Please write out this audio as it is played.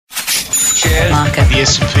market, the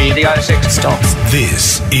S&P, the ASX stocks.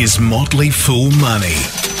 This is Motley Fool Money.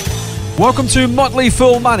 Welcome to Motley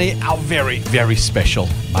Fool Money, our very, very special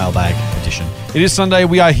mailbag edition. It is Sunday.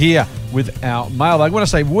 We are here with our mailbag. When I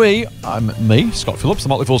say we, I'm me, Scott Phillips, the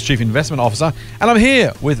Motley Fool's Chief Investment Officer, and I'm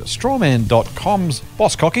here with Strawman.com's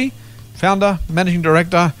Boss Cocky, founder, managing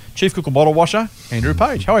director, chief cook and bottle washer, Andrew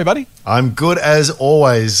Page. How are you, buddy? I'm good as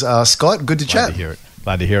always, Scott. Good to chat. Glad to hear it.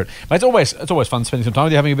 Glad to hear it. Mate, it's always fun spending some time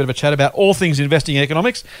with you, having a bit of a chat about all things investing in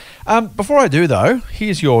economics. Before I do, though,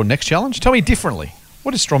 here's your next challenge. Tell me differently.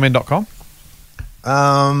 What is Strawman.com?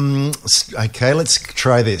 Okay, let's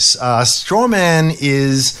try this. Strawman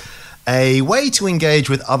is a way to engage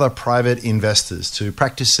with other private investors to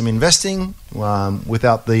practice some investing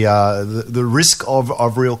without the risk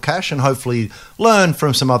of real cash, and hopefully learn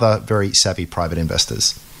from some other very savvy private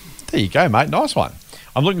investors. There you go, mate. Nice one.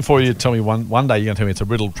 I'm looking for you to tell me one day you're going to tell me it's a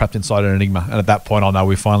riddle trapped inside an enigma, and at that point I'll know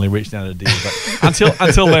we've finally reached down to a deal. But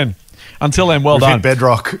until then, well We've done. hit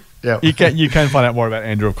bedrock. Yeah. You can find out more about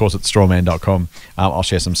Andrew, of course, at strawman.com. I'll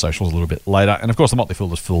share some socials a little bit later. And, of course, the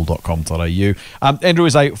motleyfool is fool.com.au. Andrew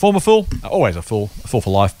is a former fool, always a fool for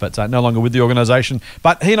life, but no longer with the organisation.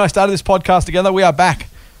 But he and I started this podcast together. We are back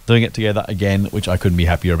doing it together again, which I couldn't be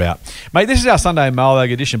happier about. Mate, this is our Sunday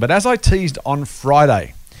mailbag edition. But as I teased on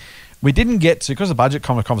Friday, we didn't get to, because the budget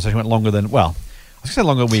conversation went longer than, well, I was going to say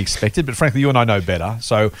longer than we expected, but frankly, you and I know better.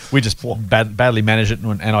 So we just badly managed it,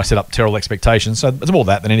 and I set up terrible expectations. So it's more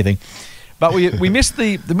that than anything. But we missed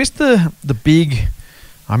the big.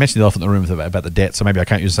 I mentioned the elephant in the room about the debt, so maybe I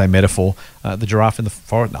can't use the same metaphor. The giraffe in the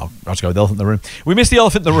forest. No, I'll just go with the elephant in the room. We missed the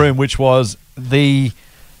elephant in the room, which was the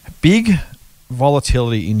big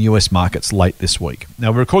volatility in US markets late this week.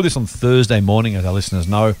 Now, we record this on Thursday morning, as our listeners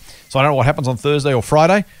know. So I don't know what happens on Thursday or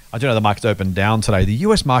Friday. I do know the markets opened down today. The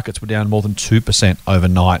US markets were down more than 2%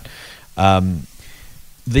 overnight.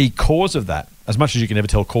 The cause of that, as much as you can never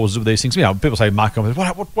tell causes of these things, people say market,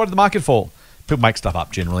 what did the market fall? People make stuff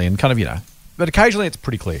up generally and kind of, but occasionally it's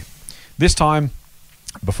pretty clear. This time,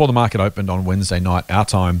 before the market opened on Wednesday night, our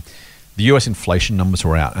time, the US inflation numbers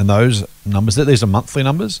were out. And those numbers, these are monthly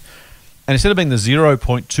numbers. And instead of being the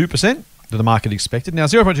 0.2% that the market expected, now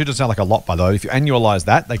 0.2 doesn't sound like a lot, by the way. If you annualize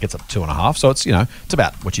that gets up to 2.5. So it's, it's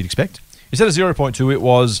about what you'd expect. Instead of 0.2, it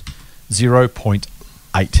was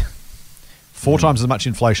 0.8. Four times as much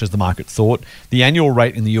inflation as the market thought. The annual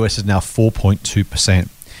rate in the US is now 4.2%.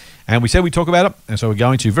 And we said we'd talk about it. And so we're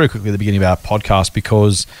going to very quickly at the beginning of our podcast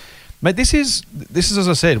because, mate, this is as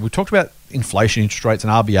I said, we talked about inflation, interest rates,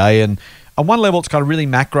 and RBA. And on one level, it's kind of really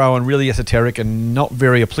macro and really esoteric and not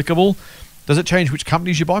very applicable. Does it change which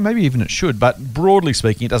companies you buy? Maybe even it should. But broadly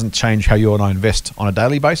speaking, it doesn't change how you and I invest on a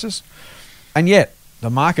daily basis. And yet, the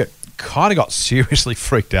market kind of got seriously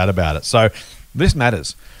freaked out about it. So this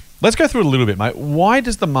matters. Let's go through it a little bit, mate. Why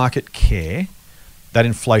does the market care that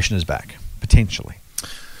inflation is back, potentially?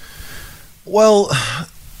 Well,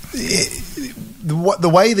 the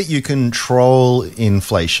way that you control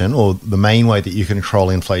inflation, or the main way that you control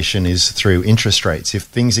inflation, is through interest rates. If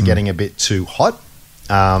things are getting a bit too hot,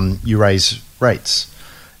 you raise rates,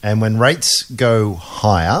 and when rates go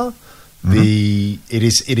higher,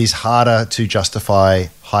 it is harder to justify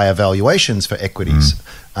higher valuations for equities,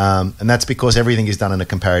 and that's because everything is done on a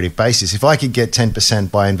comparative basis. If I could get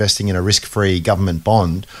 10% by investing in a risk-free government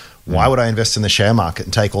bond, why would I invest in the share market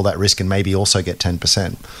and take all that risk and maybe also get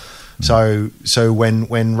 10%? So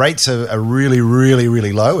when rates are really, really,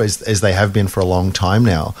 really low, as they have been for a long time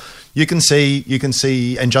now, you can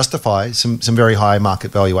see and justify some very high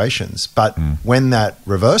market valuations. But when that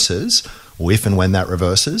reverses, or if and when that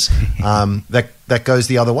reverses, that goes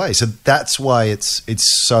the other way. So that's why it's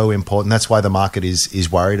so important. That's why the market is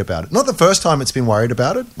worried about it. Not the first time it's been worried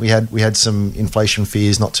about it. We had some inflation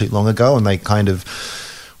fears not too long ago, and we kind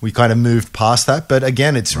of moved past that. But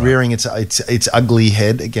again, it's rearing its ugly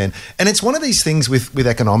head again. And it's one of these things with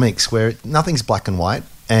economics where nothing's black and white,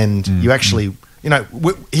 and you actually.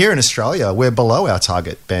 Here in Australia, we're below our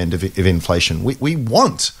target band of inflation. We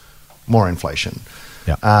want more inflation.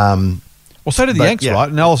 Yeah. Well, so do the Yanks, right?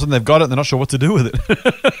 And all of a sudden they've got it and they're not sure what to do with it.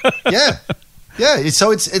 Yeah. So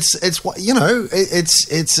it's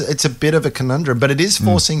a bit of a conundrum, but it is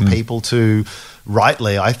forcing people to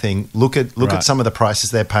rightly, I think, look at some of the prices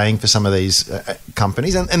they're paying for some of these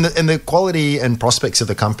companies, and the quality and prospects of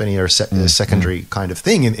the company are a secondary kind of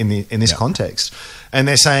thing in this context. And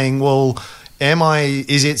they're saying, well,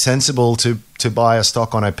 is it sensible to buy a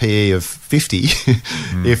stock on a PE of 50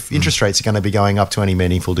 if interest rates are going to be going up to any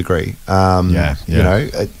meaningful degree? And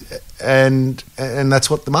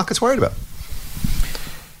that's what the market's worried about.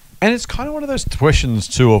 And it's kind of one of those questions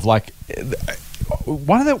too of like,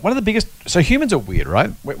 one of the biggest. So humans are weird,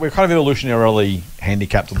 right? We're kind of evolutionarily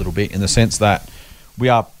handicapped a little bit in the sense that we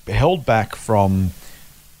are held back from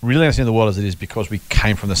really understanding the world as it is because we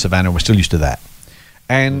came from the savannah and we're still used to that.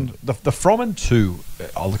 And the from and to,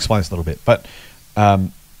 I'll explain this a little bit, but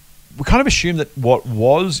we kind of assume that what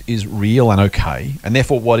was is real and okay, and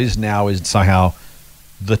therefore what is now is somehow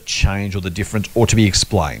the change or the difference or to be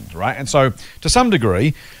explained, right? And so to some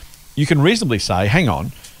degree, you can reasonably say, hang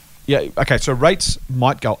on, yeah, okay, so rates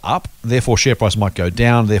might go up, therefore share price might go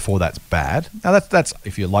down, therefore that's bad. Now that's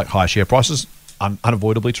if you like higher share prices,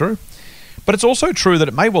 unavoidably true. But it's also true that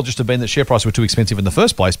it may well just have been that share prices were too expensive in the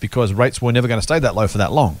first place because rates were never going to stay that low for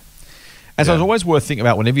that long. And so it's always worth thinking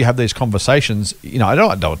about whenever you have these conversations, you know,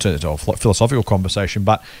 I don't turn it into a philosophical conversation,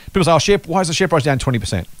 but people say, why is the share price down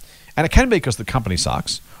 20%? And it can be because the company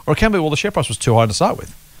sucks, or it can be, well, the share price was too high to start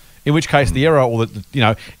with. In which case, the error, or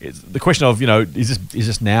the question of, is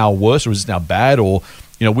this now worse or is this now bad, or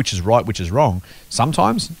which is right, which is wrong.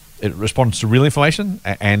 Sometimes it responds to real information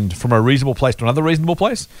and from a reasonable place to another reasonable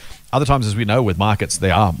place. Other times, as we know, with markets,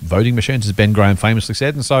 they are voting machines, as Ben Graham famously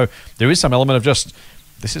said, and so there is some element of just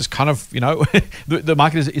this is kind of the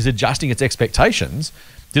market is adjusting its expectations.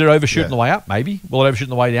 Did it overshoot on the way up? Maybe. Will it overshoot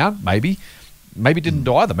on the way down? Maybe. Maybe it didn't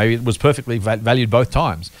do either. Maybe it was perfectly valued both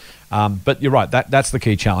times. But you're right. That's the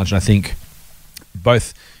key challenge. And I think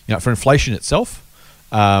both for inflation itself,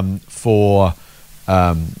 for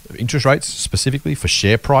interest rates specifically, for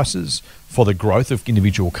share prices, for the growth of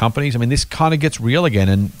individual companies. I mean, this kind of gets real again.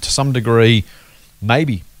 And to some degree,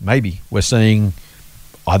 maybe we're seeing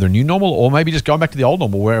either a new normal or maybe just going back to the old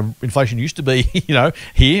normal where inflation used to be,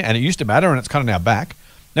 here and it used to matter and it's kind of now back.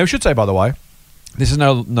 Now, we should say, by the way, this is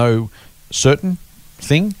no certain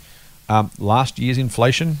thing. Last year's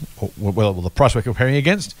inflation, well, the price we're comparing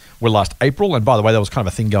against, were last April. And by the way, there was kind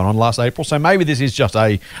of a thing going on last April. So maybe this is just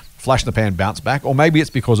a flash in the pan bounce back, or maybe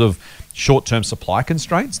it's because of short-term supply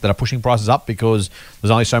constraints that are pushing prices up because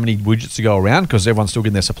there's only so many widgets to go around because everyone's still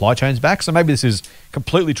getting their supply chains back. So maybe this is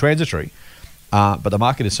completely transitory. But the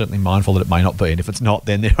market is certainly mindful that it may not be. And if it's not,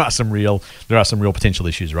 then there are some real potential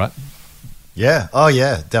issues, right? Yeah. Oh,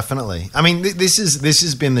 yeah. Definitely. I mean, this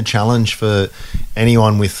has been the challenge for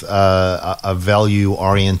anyone with a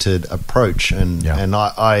value-oriented approach, and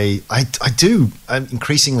I do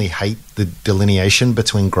increasingly hate the delineation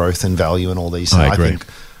between growth and value and all these. I agree. think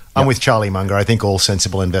I'm with Charlie Munger. I think all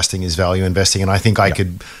sensible investing is value investing, and I think I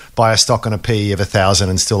could buy a stock on a PE of 1,000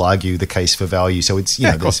 and still argue the case for value. So it's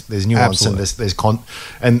there's nuance. Absolutely.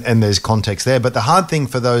 And there's context there. But the hard thing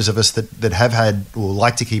for those of us that have had or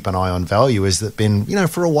like to keep an eye on value is that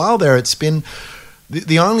for a while there it's been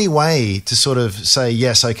the only way to sort of say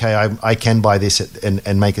yes, okay, I can buy this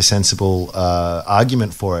and make a sensible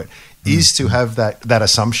argument for it is to have that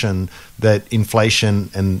assumption that inflation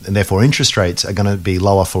and therefore interest rates are going to be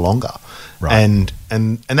lower for longer. Right.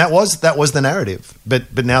 And that was the narrative.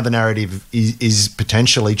 But now the narrative is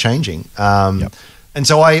potentially changing. And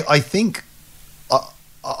so I think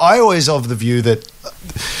I always of the view that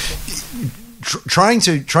trying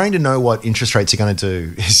to know what interest rates are going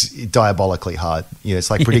to do is diabolically hard.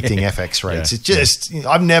 It's like predicting FX rates. It's just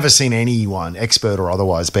I've never seen anyone, expert or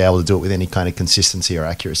otherwise, be able to do it with any kind of consistency or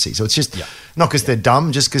accuracy. So it's just not because they're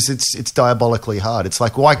dumb, just because it's diabolically hard. It's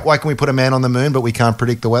like why can we put a man on the moon but we can't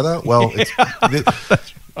predict the weather? Well,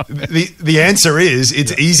 the answer is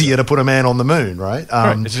it's easier to put a man on the moon, right?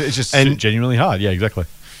 It's just genuinely hard. Yeah, exactly.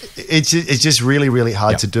 It's just really, really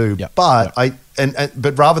hard to do. But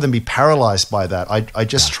but rather than be paralyzed by that, I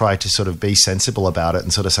just try to sort of be sensible about it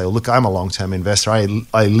and sort of say, well, look, I'm a long-term investor.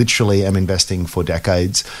 I literally am investing for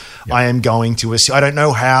decades. I am going to assume, I don't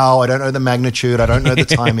know how, I don't know the magnitude, I don't know the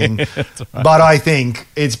timing, but I think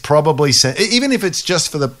it's probably, even if it's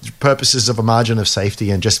just for the purposes of a margin of safety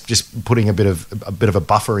and just putting a bit of a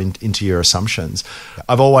buffer into your assumptions.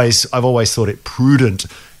 I've always thought it prudent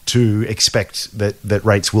to expect that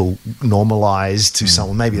rates will normalize to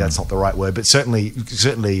some. Maybe that's not the right word, but certainly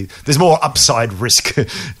there's more upside risk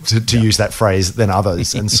to use that phrase than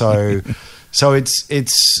others, and so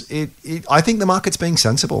I think the market's being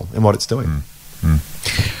sensible in what it's doing.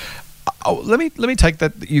 Oh, let me take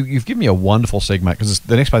that. You've given me a wonderful segment because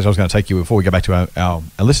the next place I was going to take you before we go back to our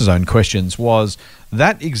listeners' own questions was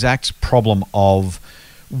that exact problem of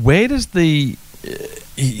where does the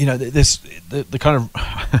the kind of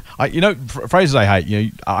phrases I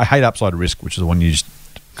hate. I hate upside risk, which is the one you just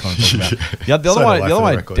kind of talk about. The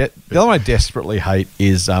other one I desperately hate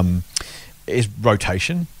is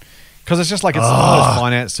rotation, because it's just like it's one of those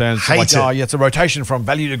finance terms. It's a rotation from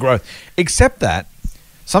value to growth. Except that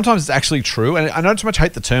sometimes it's actually true. And I don't so much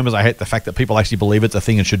hate the term as I hate the fact that people actually believe it's a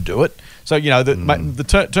thing and should do it. So,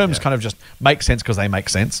 the terms kind of just make sense because they make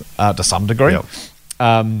sense to some degree. Yep.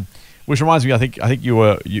 Which reminds me, I think you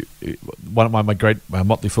one of my great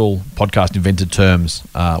Motley Fool podcast invented terms.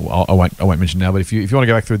 I won't mention now, but if you want to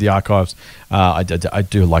go back through the archives, I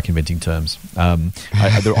do like inventing terms.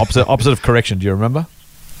 The opposite of correction. Do you remember?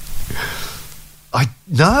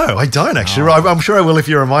 No, I don't actually. Oh. I'm sure I will if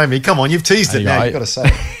you remind me. Come on, you've teased it now. You've got to say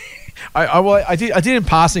it. I did in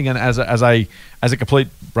passing and as a complete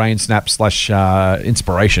brain snap /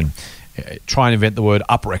 inspiration. Try and invent the word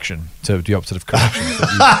uprection to the opposite of correction.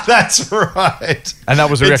 That's right. And that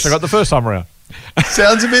was the reaction I got the first time around.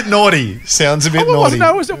 Sounds a bit naughty.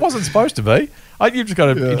 No, it wasn't supposed to be. You've just got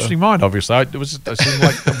an interesting mind, obviously. It seemed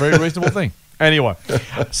like a very reasonable thing. Anyway,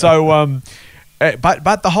 so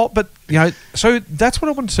so that's what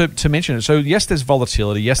I wanted to mention. So yes, there's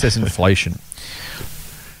volatility. Yes, there's inflation.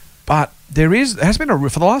 But there has been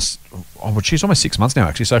for the last, almost 6 months now,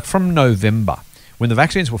 actually. So from November, when the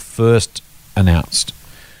vaccines were first announced,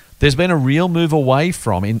 there's been a real move away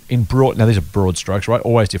from, in broad, now these are broad strokes, right?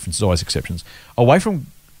 Always differences, always exceptions. Away from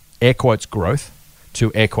air quotes growth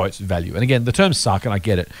to air quotes value. And again, the terms suck, and I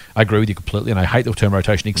get it. I agree with you completely, and I hate the term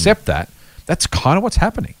rotation, except that's kind of what's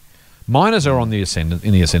happening. Miners are in the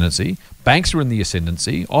ascendancy. Banks are in the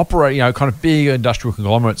ascendancy. Kind of big industrial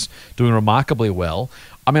conglomerates doing remarkably well.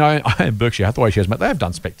 I mean, Berkshire Hathaway shares, mate, they have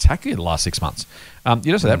done spectacularly in the last 6 months. You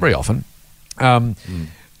don't say that very often.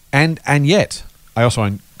 And yet, I also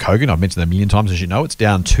own Kogan. I've mentioned that a million times, as you know. It's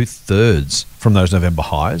down 2/3 from those November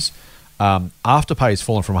highs. Afterpay has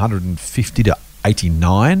fallen from 150 to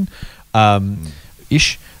 89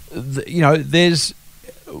 ish. There's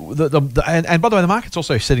and by the way, the market's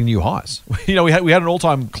also setting new highs. We had an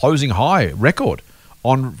all-time closing high record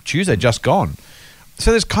on Tuesday, just gone.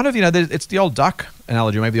 So there's kind of it's the old duck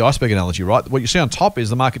analogy, maybe the iceberg analogy, right? What you see on top is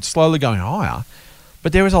the market slowly going higher.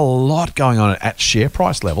 But there is a lot going on at share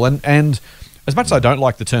price level. And as much as I don't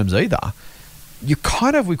like the terms either, we've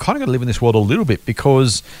kind of got to live in this world a little bit,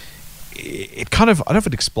 because it kind of, I don't know if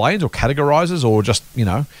it explains or categorizes or just,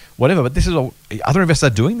 whatever, but this is other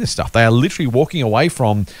investors are doing this stuff. They are literally walking away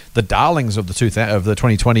from the darlings of the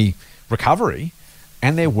 2020 recovery,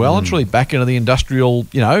 and they're well and truly back into the industrial,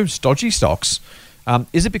 stodgy stocks.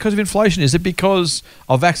 Is it because of inflation? Is it because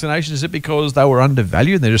of vaccination? Is it because they were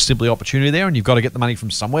undervalued and there's just simply opportunity there and you've got to get the money from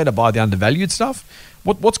somewhere to buy the undervalued stuff?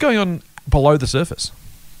 What's going on below the surface?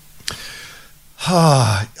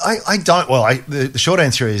 I don't. Well, the short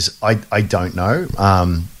answer is I don't know.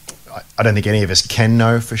 I don't think any of us can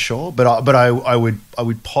know for sure. But I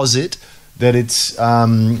would posit that it's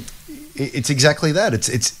exactly that.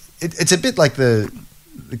 It's a bit like the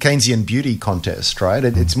Keynesian beauty contest, right?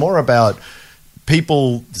 It's more about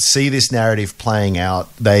people see this narrative playing out.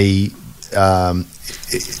 They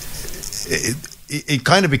it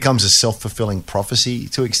kind of becomes a self-fulfilling prophecy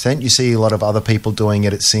to an extent. You see a lot of other people doing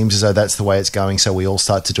it. It seems as though that's the way it's going, so we all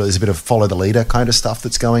start to do it. There's a bit of follow the leader kind of stuff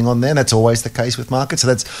that's going on there. That's always the case with markets.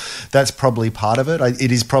 So that's probably part of it.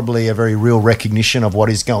 It is probably a very real recognition of what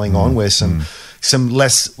is going on, where some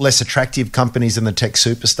less attractive companies than the tech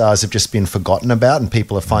superstars have just been forgotten about, and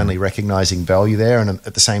people are finally recognizing value there, and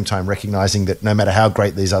at the same time recognizing that no matter how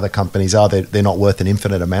great these other companies are, they're not worth an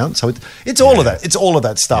infinite amount. So it's all of that. It's all of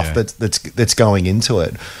that stuff that's going into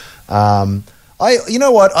it. You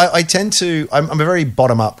know what? I tend to. I'm a very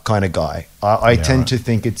bottom up kind of guy. I tend to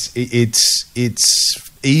think it's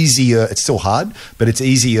easier. It's still hard, but it's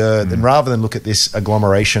easier than, rather than look at this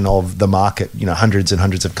agglomeration of the market, hundreds and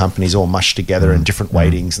hundreds of companies all mushed together in different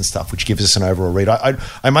weightings and stuff, which gives us an overall read.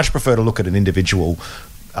 I much prefer to look at an individual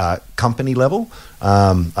company level.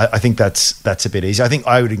 I think that's a bit easier. I think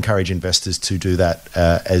I would encourage investors to do that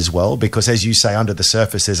as well, because as you say, under the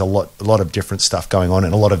surface, there's a lot of different stuff going on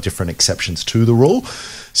and a lot of different exceptions to the rule.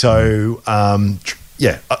 So I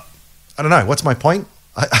don't know. What's my point?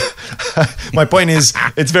 My point is,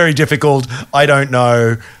 it's very difficult. I don't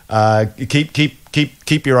know.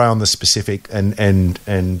 Keep your eye on the specific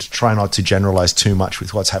and try not to generalize too much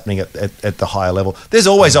with what's happening at the higher level. There's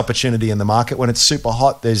always opportunity in the market. When it's super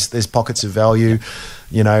hot, there's pockets of value.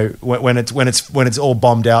 When it's all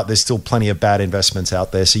bombed out, there's still plenty of bad investments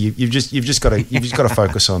out there. So you've just got to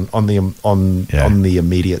focus on the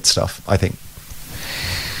immediate stuff, I think.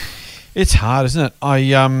 It's hard, isn't it?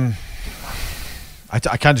 I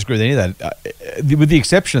can't disagree with any of that, with the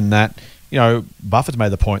exception that, Buffett's made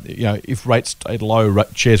the point that, if rates stayed low,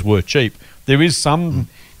 shares were cheap. There is some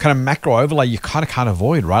kind of macro overlay you kind of can't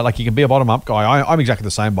avoid, right? Like, you can be a bottom-up guy. I'm exactly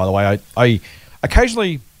the same, by the way. I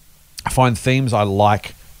occasionally find themes I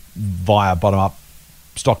like via bottom-up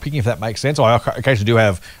stock picking, if that makes sense. I occasionally do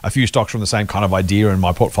have a few stocks from the same kind of idea in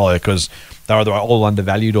my portfolio because they're either all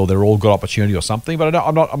undervalued or they're all good opportunity or something. But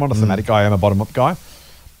I'm not a thematic guy. I'm a bottom-up guy.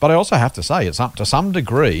 But I also have to say, it's up to some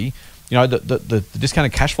degree, the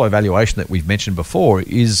discounted cash flow valuation that we've mentioned before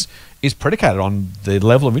is predicated on the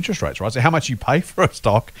level of interest rates, right? So how much you pay for a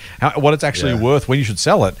stock, what it's actually worth, when you should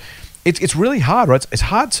sell it. It's really hard, right? It's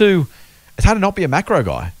hard to not be a macro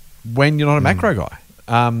guy when you're not a macro guy,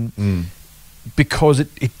 because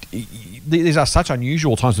these are such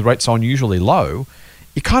unusual times. The rates are unusually low.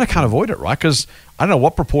 You kind of can't avoid it, right? Because I don't know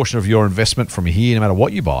what proportion of your investment from here, no matter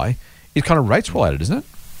what you buy, is kind of rates related, isn't it?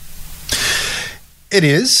 It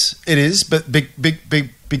is, but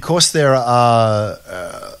because there are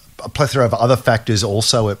a plethora of other factors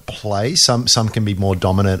also at play. Some can be more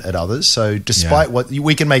dominant at others. So despite what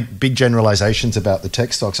we can make big generalizations about the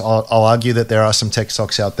tech stocks, I'll argue that there are some tech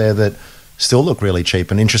stocks out there that still look really cheap,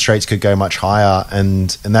 and interest rates could go much higher,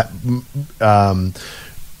 and that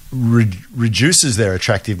reduces their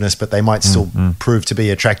attractiveness, but they might still prove to be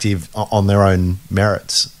attractive on their own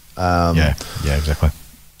merits. Exactly.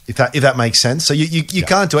 If that makes sense. So you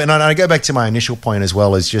can't do it. And I go back to my initial point as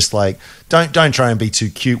well, is just like, don't try and be too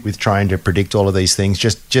cute with trying to predict all of these things.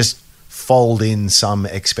 Just fold in some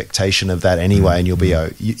expectation of that anyway, and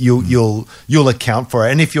you'll account for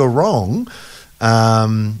it. And if you're wrong,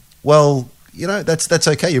 that's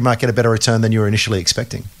okay. You might get a better return than you were initially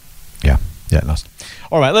expecting. Yeah, nice.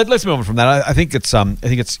 All right, let's move on from that. I think it's something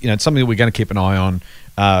that we're going to keep an eye on.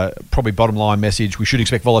 Probably bottom line message: we should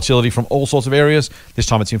expect volatility from all sorts of areas. This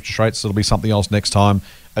time it's interest rates. It'll be something else next time.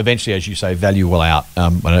 Eventually, as you say, value will out. I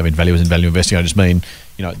don't mean value as in value investing. I just mean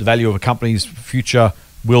the value of a company's future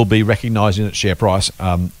will be recognised in its share price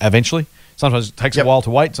eventually. Sometimes it takes a while to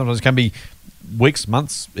wait. Sometimes it can be weeks,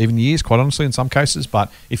 months, even years, quite honestly, in some cases.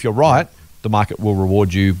 But if you're right, the market will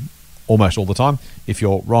reward you almost all the time. If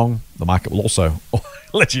you're wrong, the market will also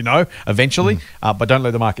let you know eventually. But don't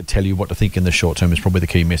let the market tell you what to think in the short term is probably the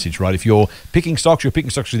key message, right? If you're picking stocks, you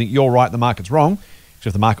think you're right, the market's wrong. So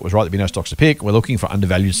if the market was right, there'd be no stocks to pick. We're looking for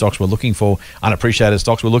undervalued stocks. We're looking for unappreciated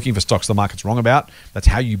stocks. We're looking for stocks the market's wrong about. That's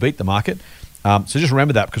how you beat the market. So just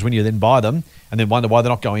remember that, because when you then buy them and then wonder why they're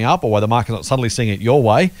not going up or why the market's not suddenly seeing it your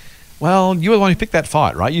way, well, you were the one who picked that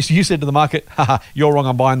fight, right? You said to the market, you're wrong,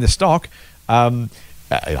 I'm buying this stock. I'm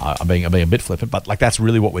being a bit flippant, but that's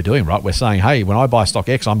really what we're doing, right? We're saying, hey, when I buy stock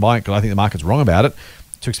X, I'm buying it because I think the market's wrong about it.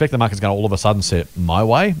 To expect the market's going to all of a sudden set it my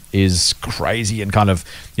way is crazy and kind of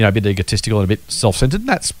a bit egotistical and a bit self-centered.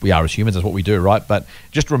 We are as humans, that's what we do, right? But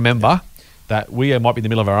just remember that we might be in the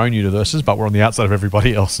middle of our own universes, but we're on the outside of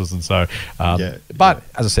everybody else's. And so, but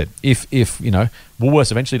as I said, if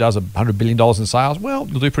Woolworths eventually does $100 billion in sales, well,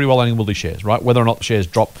 you'll do pretty well owning Woolworths shares, right? Whether or not the shares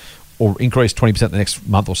drop or increase 20% the next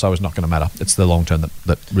month or so is not going to matter. It's the long term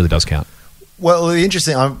that really does count. Well, the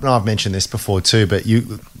interesting, I've mentioned this before too, but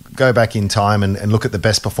you go back in time and look at the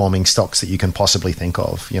best performing stocks that you can possibly think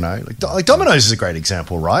of. Like Domino's is a great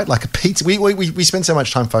example, right? Like a pizza. We spend so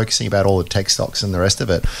much time focusing about all the tech stocks and the rest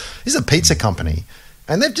of it. This is a pizza company,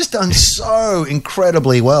 and they've just done so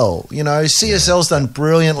incredibly well. CSL's done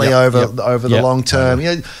brilliantly over the long term.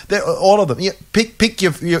 All of them. Pick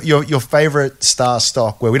your favorite star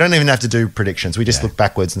stock where we don't even have to do predictions. We just look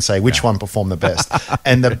backwards and say which one performed the best.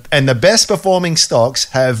 and the best performing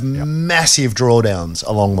stocks have massive drawdowns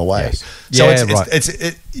along the way.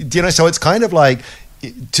 Yes. So it's kind of like,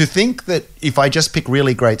 to think that if I just pick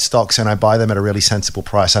really great stocks and I buy them at a really sensible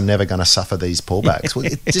price, I'm never going to suffer these pullbacks. Well,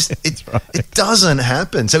 it doesn't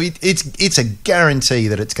happen. So it's a guarantee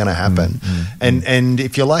that it's going to happen. And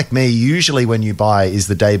if you're like me, usually when you buy is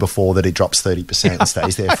the day before that it drops 30% and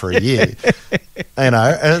stays there for a year. And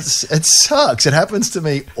it sucks. It happens to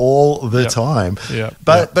me all the time.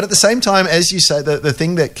 But at the same time, as you say, the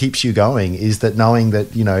thing that keeps you going is that knowing that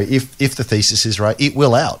if the thesis is right, it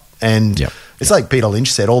will out. And it's like Peter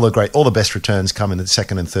Lynch said, all the best returns come in the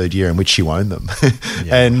second and third year in which you own them.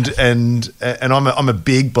 And I'm a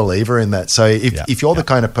big believer in that. So if you're the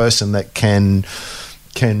kind of person that can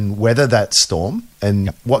weather that storm, and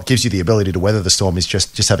what gives you the ability to weather the storm is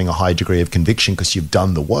just having a high degree of conviction because you've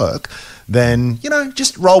done the work, then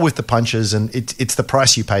just roll with the punches, and it's the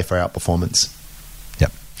price you pay for outperformance.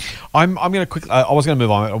 I'm going to quick. I was going to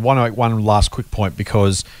move on. I want to make one last quick point,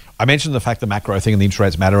 because I mentioned the fact the macro thing and the interest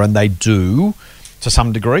rates matter, and they do to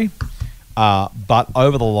some degree. But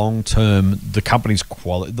over the long term, the company's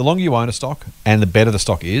quality, the longer you own a stock and the better the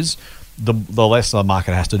stock is, the less the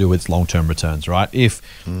market has to do with its long term returns, right? If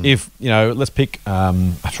let's pick.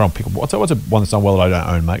 I try and pick what's a one that's done well that I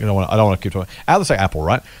don't own, mate. I don't want to keep talking. Let's say Apple,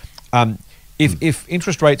 right? If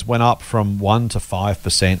interest rates went up from 1% to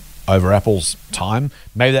 5% over Apple's time,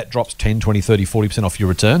 maybe that drops 10, 20, 30, 40% off your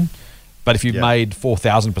return. But if you've made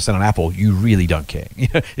 4,000% on Apple, you really don't care.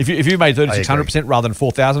 if you made 3,600% rather than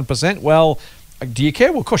 4,000%, well, do you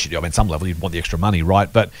care? Well, of course you do. I mean, some level you'd want the extra money,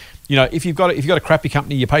 right? But if you've got a crappy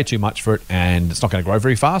company, you pay too much for it, and it's not going to grow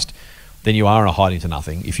very fast, then you are in a hiding to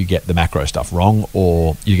nothing if you get the macro stuff wrong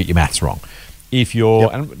or you get your maths wrong. If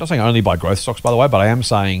you're, and I'm not saying only buy growth stocks, by the way, but I am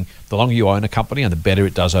saying the longer you own a company and the better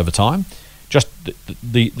it does over time, just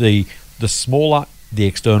the smaller the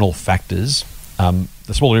external factors,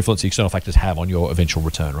 the smaller influence the external factors have on your eventual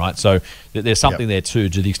return, right? So there's something there too.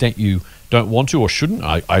 To the extent you don't want to or shouldn't,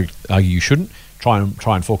 I argue you shouldn't try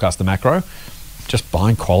and forecast the macro. Just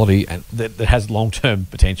buying quality and that has long-term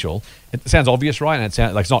potential. It sounds obvious, right? And it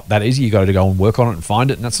sounds like it's not that easy. You got to go and work on it and find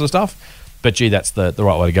it and that sort of stuff. But gee, that's the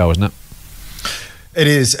right way to go, isn't it? It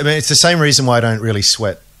is. I mean, it's the same reason why I don't really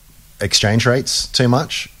sweat exchange rates too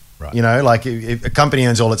much. Right. Like if a company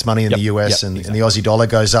earns all its money in the US and the Aussie dollar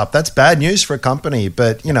goes up, that's bad news for a company.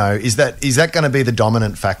 But, is that going to be the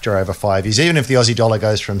dominant factor over 5 years? Even if the Aussie dollar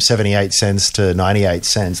goes from 78 cents to 98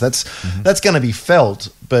 cents, that's going to be felt,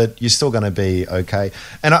 but you're still going to be okay.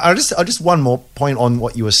 And I just one more point on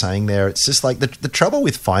what you were saying there. It's just like the trouble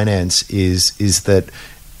with finance is that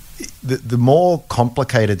the more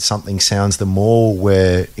complicated something sounds, the more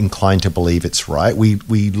we're inclined to believe it's right. We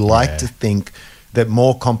like to think that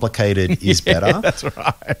more complicated is better. That's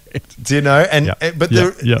right. Do you know? And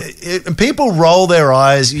people roll their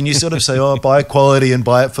eyes, and you sort of say, "Oh, buy quality and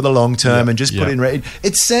buy it for the long term, and just put in rate."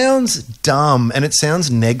 It sounds dumb, and it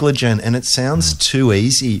sounds negligent, and it sounds too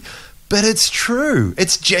easy. But it's true.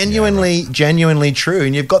 It's genuinely true.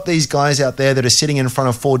 And you've got these guys out there that are sitting in front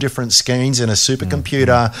of 4 different screens in a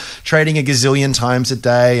supercomputer, trading a gazillion times a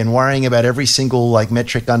day and worrying about every single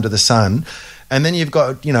metric under the sun. And then you've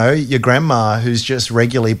got, your grandma who's just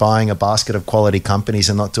regularly buying a basket of quality companies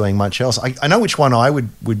and not doing much else. I know which one I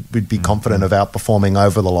would be confident of outperforming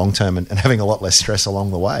over the long term and having a lot less stress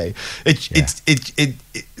along the way.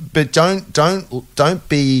 But don't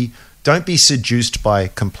be seduced by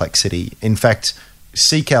complexity. In fact,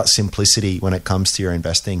 seek out simplicity when it comes to your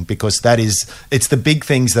investing, because it's the big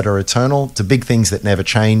things that are eternal, the big things that never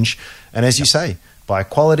change. And as you say, buy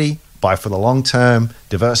quality, buy for the long term,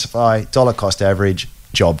 diversify, dollar cost average,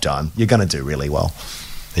 job done. You're going to do really well.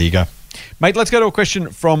 There you go. Mate, let's go to a question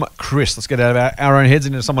from Chris. Let's get out of our own heads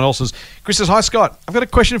into someone else's. Chris says, "Hi, Scott. I've got a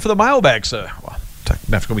question for the mailbag, sir." Well, don't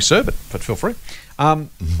have to call me sir, but feel free. I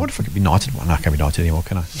wonder if I could be knighted. Well, no, I can't be knighted anymore,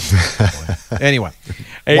 can I? Anyway.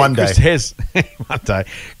 One day. One day.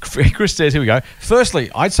 Chris says, here we go. "Firstly,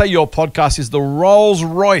 I'd say your podcast is the Rolls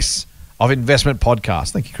Royce of investment podcasts."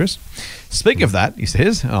 Thank you, Chris. "Speaking of that," he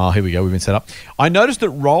says, here we go, we've been set up. "I noticed that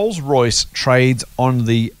Rolls Royce trades on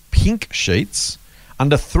the pink sheets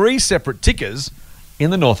under 3 separate tickers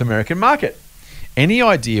in the North American market. Any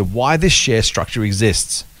idea why this share structure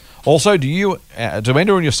exists? Also, do you, Andrew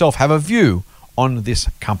and yourself, have a view on this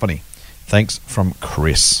company? Thanks, from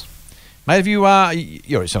Chris." Mate, have you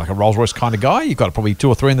sound like a Rolls Royce kind of guy. You've got probably 2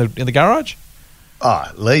 or 3 in the garage. Oh,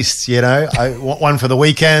 at least, I want one for the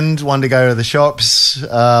weekend, one to go to the shops.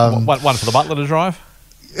 One for the butler to drive?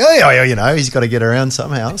 Yeah, he's got to get around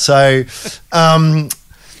somehow. So, I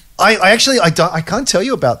can't tell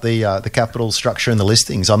you about the capital structure and the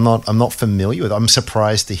listings. I'm not familiar with it. I'm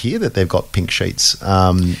surprised to hear that they've got pink sheets.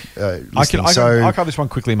 I'll cover this one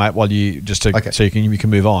quickly, mate, while you so you can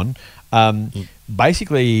move on.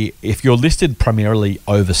 Basically, if you're listed primarily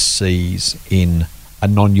overseas in a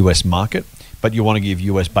non-US market, but you want to give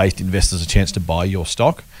US-based investors a chance to buy your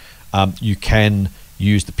stock, you can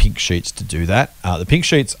use the pink sheets to do that. The pink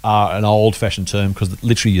sheets are an old-fashioned term because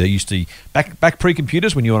literally they used to, back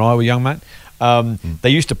pre-computers when you and I were young, mate, they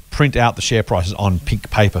used to print out the share prices on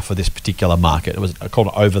pink paper for this particular market. It was called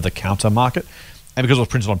an over-the-counter market. And because it was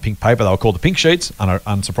printed on pink paper, they were called the pink sheets,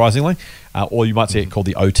 unsurprisingly. Or you might see it called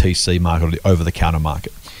the OTC market, or the over-the-counter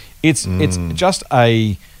market. It's just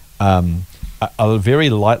a very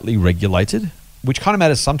lightly regulated, which kind of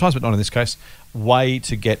matters sometimes, but not in this case, way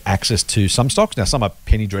to get access to some stocks. Now, some are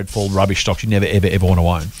penny dreadful, rubbish stocks you never, ever want to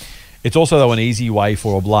own. It's also, though, an easy way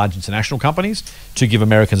for large international companies to give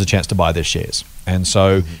Americans a chance to buy their shares. And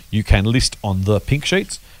so you can list on the pink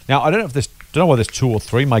sheets. Now, I don't know why there's 2 or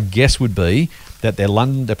 3. My guess would be that they're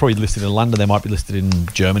probably listed in London. They might be listed in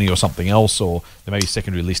Germany or something else, or there may be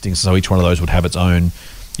secondary listings. So each one of those would have its own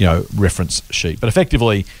reference sheet. But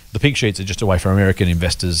effectively, the pink sheets are just a way for American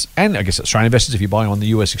investors, and I guess Australian investors, if you're buying on the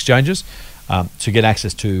US exchanges, to get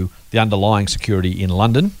access to the underlying security in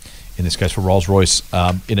London, in this case for Rolls Royce,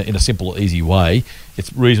 in a simple, easy way.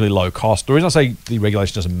 It's reasonably low cost. The reason I say the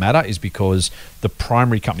regulation doesn't matter is because the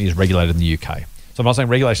primary company is regulated in the UK. So So I'm not saying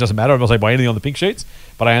regulation doesn't matter. I'm not saying buy anything on the pink sheets,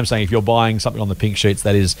 but I am saying if you're buying something on the pink sheets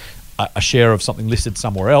that is a share of something listed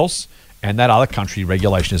somewhere else, and that other country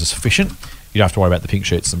regulation is sufficient, you don't have to worry about the pink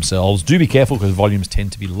sheets themselves. Do be careful because volumes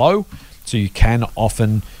tend to be low, so you can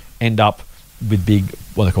often end up with big,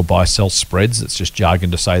 what they call buy-sell spreads. It's just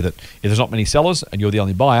jargon to say that if there's not many sellers and you're the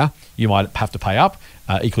only buyer, you might have to pay up.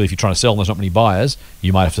 Equally, if you're trying to sell and there's not many buyers,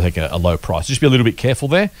 you might have to take a low price. Just be a little bit careful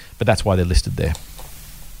there, but that's why they're listed there.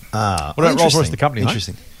 What about Rolls Royce, the company?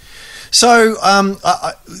 Interesting. So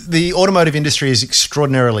the automotive industry is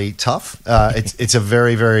extraordinarily tough. It's a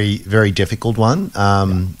very, very, very difficult one.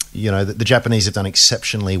 The Japanese have done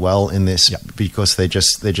exceptionally well in this because they're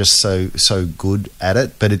just so good at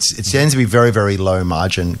it. But it tends to be very, very low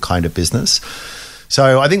margin kind of business.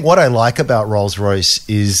 So I think what I like about Rolls Royce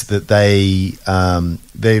is that they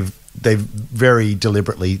very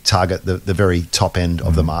deliberately target the very top end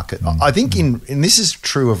of the market. I think and this is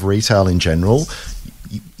true of retail in general.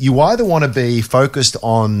 You either want to be focused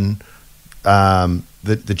on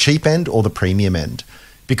the cheap end or the premium end,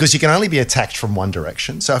 because you can only be attacked from one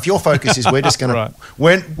direction. So if your focus is we're just going to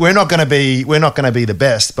we're not going to be the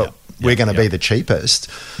best, but we're going to be the cheapest,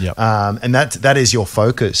 and that is your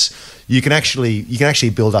focus. You can actually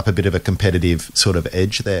build up a bit of a competitive sort of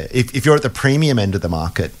edge there. If you're at the premium end of the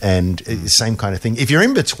market, and same kind of thing. If you're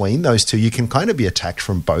in between those two, you can kind of be attacked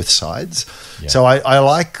from both sides. Yeah. So I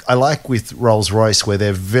like with Rolls Royce where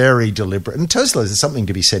they're very deliberate, and Tesla, there's something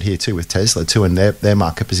to be said here too with Tesla too, and their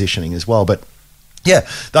market positioning as well. But yeah,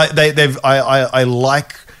 I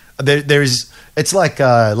like there is. It's like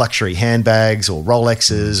luxury handbags or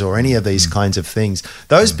Rolexes or any of these kinds of things.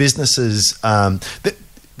 Those businesses,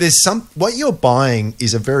 what you're buying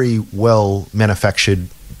is a very well manufactured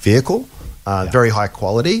vehicle, very high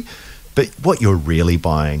quality. But what you're really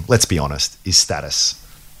buying, let's be honest, is status.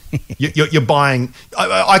 You're buying.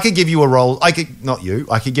 I could give you a Rolls. I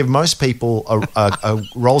could give most people a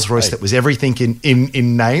Rolls Royce that was everything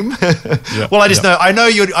in name. Well, I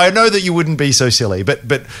know that you wouldn't be so silly,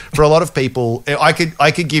 but for a lot of people, I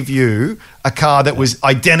could give you a car that was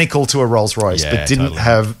identical to a Rolls Royce, but didn't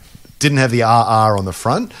have the RR on the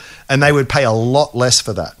front, and they would pay a lot less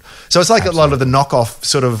for that. So it's like a lot of the knockoff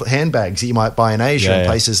sort of handbags that you might buy in Asia and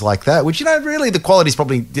places like that, which, really the quality's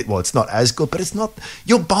probably, it's not as good, but it's not,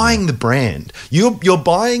 you're buying the brand. You're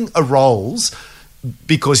buying a Rolls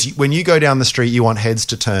because when you go down the street, you want heads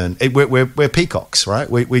to turn. We're peacocks, right?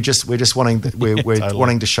 We're just wanting,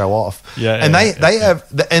 wanting to show off.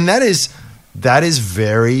 That is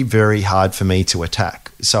very, very hard for me to attack.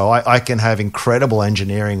 So I can have incredible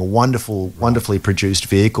engineering, a wonderfully produced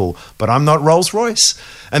vehicle, but I'm not Rolls Royce,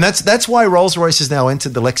 and that's why Rolls Royce has now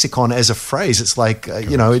entered the lexicon as a phrase. It's like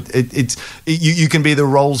you can be the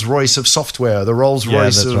Rolls Royce of software, the Rolls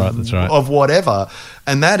Royce of whatever,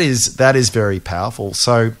 and that is very powerful.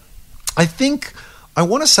 So I think I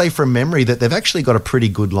want to say from memory that they've actually got a pretty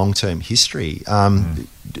good long-term history.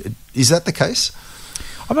 Is that the case?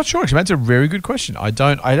 I'm not sure, actually. That's a very good question. I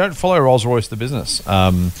don't follow Rolls Royce, the business,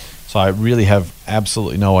 so I really have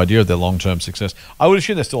absolutely no idea of their long-term success. I would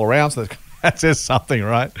assume they're still around, so that says something,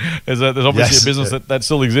 right? There's obviously a business that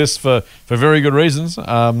still exists for very good reasons.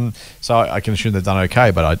 So I can assume they've done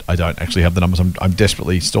okay, but I don't actually have the numbers. I'm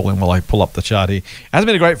desperately stalling while I pull up the chart here. It hasn't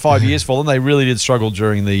been a great 5 years for them. They really did struggle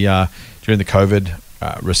during the COVID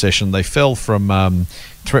recession. They fell from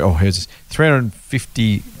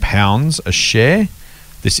 £350 a share.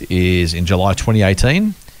 This is in July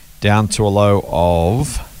 2018, down to a low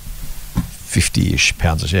of 50-ish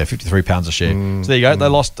pounds a share, £53 a share. So there you go. They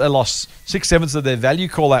lost 6/7 of their value.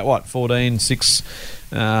 Call that what? 14, 6,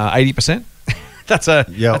 80%. That's a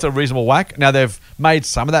reasonable whack. Now they've made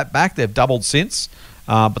some of that back. They've doubled since,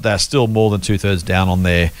 but they're still more than 2/3 down on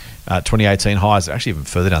their 2018 highs. They're actually even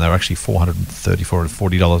further down. They were actually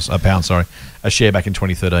 $440 a pound, a share back in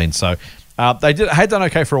 2013. So. They had done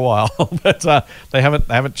okay for a while, but they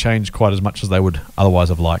haven't changed quite as much as they would otherwise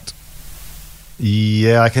have liked.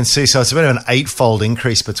 Yeah, I can see. So it's a bit of an 8-fold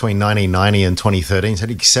increase between 1990 and 2013. It's did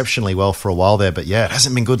exceptionally well for a while there, but it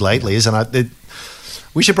hasn't been good lately, isn't it?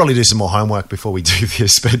 We should probably do some more homework before we do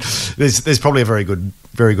this, but there's probably a very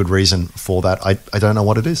good reason for that. I don't know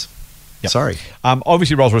what it is. Yep. Sorry.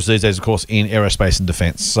 Obviously, Rolls Royce these days, of course, in aerospace and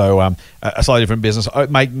defence. So a slightly different business,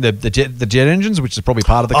 making the jet engines, which is probably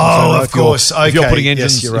part of the concern. Oh, of course. If you're putting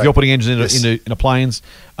engines, into planes,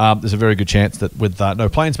 there's a very good chance that with no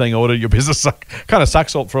planes being ordered, your business kind of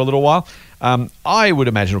sucks for a little while. I would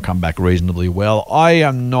imagine it'll come back reasonably well. I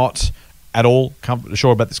am not at all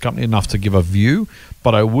sure about this company enough to give a view,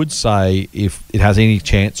 but I would say if it has any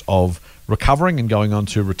chance of recovering and going on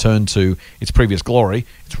to return to its previous glory.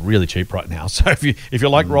 It's really cheap right now. So if you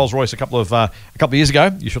like Rolls Royce a couple of years ago,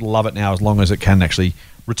 you should love it now as long as it can actually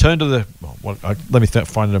return to the. Let me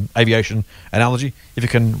find an aviation analogy. If it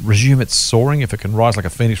can resume its soaring, if it can rise like a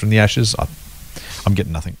phoenix from the ashes. I'm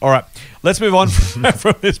getting nothing. All right, let's move on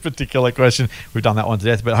from this particular question. We've done that one to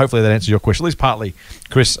death, but hopefully that answers your question, at least partly,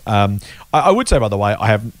 Chris. I would say, by the way,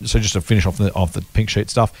 just to finish off the pink sheet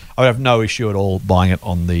stuff, I would have no issue at all buying it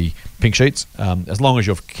on the pink sheets, as long as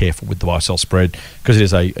you're careful with the buy-sell spread, because it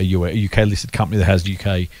is a UK-listed company that has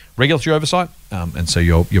UK regulatory oversight, and so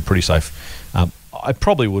you're pretty safe. I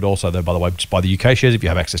probably would also, though, by the way, just buy the UK shares if you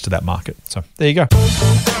have access to that market. So there you go.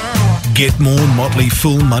 Get more Motley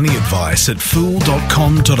Fool money advice at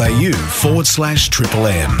fool.com.au/triple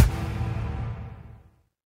M.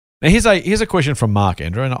 Now here's a question from Mark,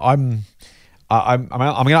 Andrew, and I'm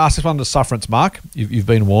going to ask this one to Sufferance. Mark, you've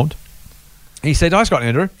been warned. He said, "Hi Scott and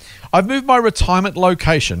Andrew, I've moved my retirement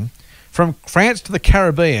location from France to the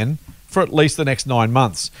Caribbean for at least the next 9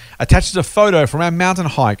 months. Attached is a photo from our mountain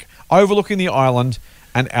hike overlooking the island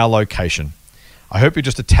and our location. I hope you're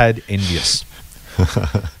just a tad envious."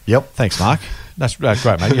 Yep. Thanks, Mark. That's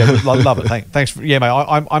great, mate. Yeah, love it. Thanks. Yeah, mate.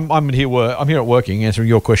 I'm here. I'm here at working, answering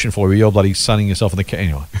your question for you. You're bloody sunning yourself in the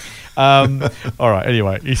anyway. All right.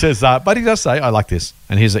 Anyway, he says, but he does say, I like this,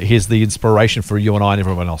 and here's the inspiration for you and I and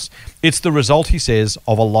everyone else. It's the result, he says,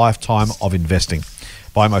 of a lifetime of investing.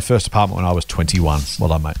 Buying my first apartment when I was 21. Well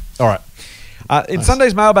done, mate. All right. In nice.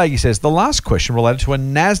 Sunday's mailbag, he says the last question related to a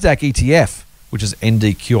NASDAQ ETF, which is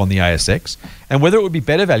NDQ on the ASX, and whether it would be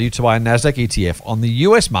better value to buy a NASDAQ ETF on the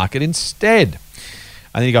US market instead.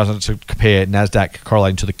 And then he goes on to compare NASDAQ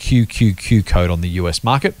correlating to the QQQ code on the US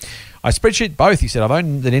market. I spreadsheet both. He said, I've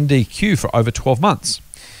owned an NDQ for over 12 months.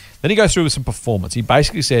 Then he goes through with some performance. He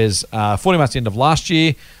basically says 40 months at the end of last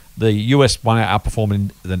year, the US one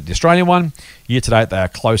outperforming the Australian one. Year to date, they are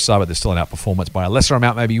closer, but they're still an outperformance by a lesser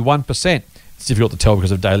amount, maybe 1%. It's difficult to tell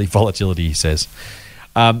because of daily volatility, he says.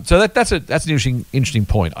 So that's an interesting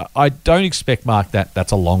point. I don't expect, Mark,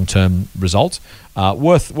 that's a long-term result.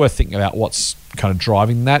 Worth thinking about what's kind of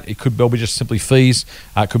driving that. It could well be just simply fees.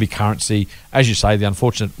 It could be currency. As you say, the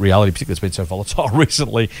unfortunate reality, particularly it's been so volatile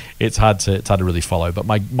recently, it's hard to really follow. But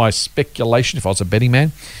my speculation, if I was a betting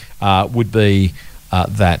man, would be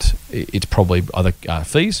that it's probably either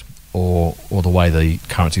fees or the way the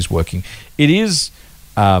currency is working. It is.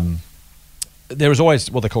 There is always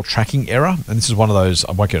what they call tracking error, and this is one of those.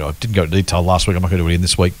 I didn't go into detail last week. I'm not going to do it in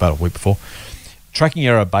this week, but a week before. Tracking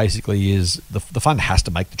error basically is the fund has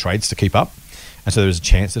to make the trades to keep up, and so there is a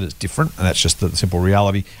chance that it's different, and that's just the simple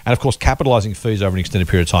reality. And of course, capitalising fees over an extended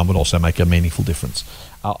period of time would also make a meaningful difference.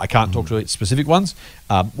 I can't talk to specific ones.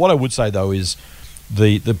 What I would say though is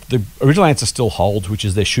the original answer still holds, which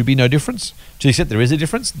is there should be no difference. To the extent there is a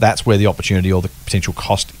difference, that's where the opportunity or the potential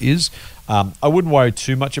cost is. I wouldn't worry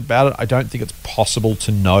too much about it. I don't think it's possible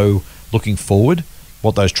to know looking forward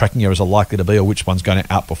what those tracking errors are likely to be or which one's going to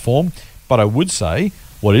outperform. But I would say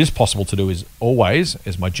what it is possible to do is always,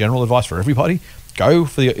 as my general advice for everybody, go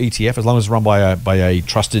for the ETF as long as it's run by a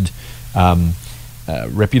trusted,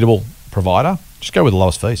 reputable provider. Just go with the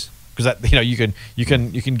lowest fees, because that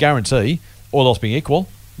you can guarantee, all else being equal,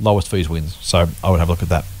 lowest fees wins. So I would have a look at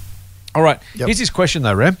that. All right. Yep. Here's his question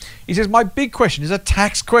though, Rem. He says, my big question is a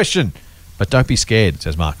tax question, but don't be scared,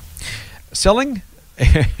 says Mark. Selling,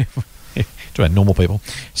 to our normal people,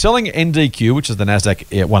 selling NDQ, which is the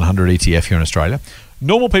NASDAQ 100 ETF here in Australia,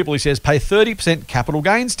 normal people, he says, pay 30% capital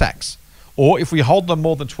gains tax. Or if we hold them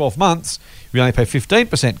more than 12 months, we only pay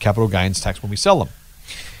 15% capital gains tax when we sell them.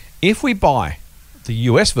 If we buy the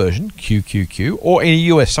US version, QQQ, or any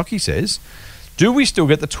US stock, he says, do we still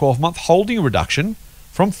get the 12-month holding reduction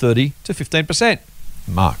from 30 to 15%?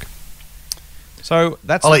 Mark. So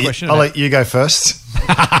that's the question. I'll let you go first.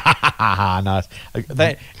 Nice.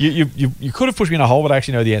 You could have pushed me in a hole, but I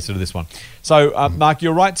actually know the answer to this one. So, Mark,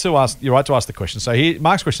 you're right to ask the question. So here,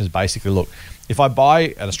 Mark's question is basically, look, if I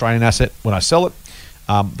buy an Australian asset, when I sell it,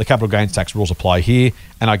 the capital gains tax rules apply here,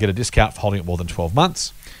 and I get a discount for holding it more than 12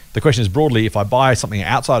 months. The question is broadly, if I buy something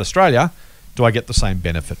outside Australia, do I get the same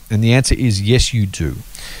benefit? And the answer is yes, you do.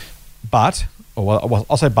 But,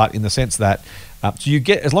 I'll say but in the sense that, so you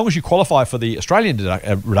get, as long as you qualify for the Australian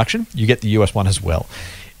reduction, you get the US one as well.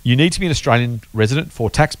 You need to be an Australian resident for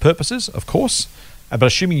tax purposes, of course, but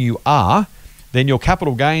assuming you are, then your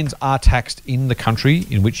capital gains are taxed in the country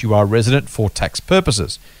in which you are resident for tax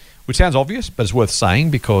purposes, which sounds obvious, but it's worth saying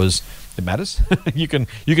because it matters. You can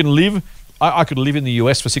live. I could live in the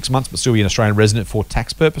US for 6 months but still be an Australian resident for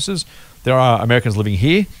tax purposes. There are Americans living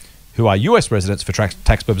here who are US residents for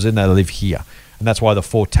tax purposes, and they live here. And that's why the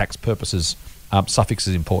for tax purposes suffix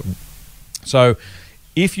is important. So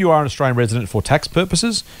if you are an Australian resident for tax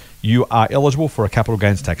purposes, you are eligible for a capital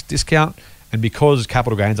gains tax discount. And because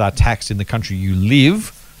capital gains are taxed in the country you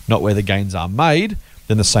live, not where the gains are made,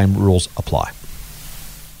 then the same rules apply.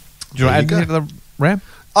 Do you want to add anything to the Ram?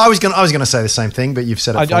 I was gonna say the same thing, but you've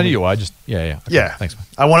said it. I knew you were. Okay, yeah. Thanks, man.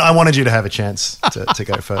 I wanted you to have a chance to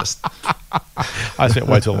go first. I spent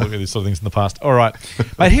way too long looking at these sort of things in the past. All right,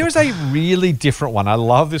 mate. Here is a really different one. I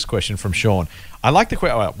love this question from Sean. I like the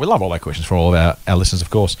question. Well, we love all our questions from all of our listeners, of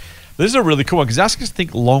course. But this is a really cool one because he's asking us to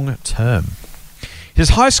think long term. He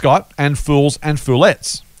says, "Hi, Scott, and fools and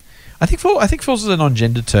foolettes." I think fools is a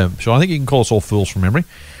non-gendered term, Sean. I think you can call us all fools from memory.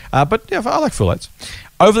 But yeah, I like foolettes.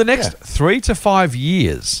 Over the next 3 to 5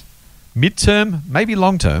 years, midterm, maybe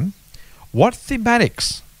long term, what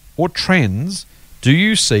thematics or trends do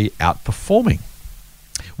you see outperforming?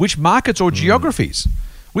 Which markets or geographies,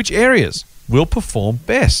 which areas will perform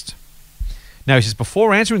best? Now, he says,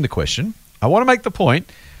 before answering the question, I want to make the point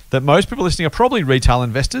that most people listening are probably retail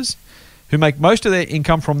investors who make most of their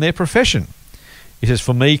income from their profession. He says,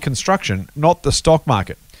 for me, construction, not the stock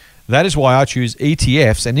market. That is why I choose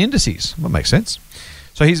ETFs and indices. That makes sense.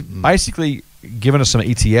 So he's basically given us some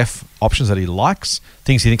ETF options that he likes,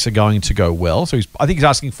 things he thinks are going to go well. So I think he's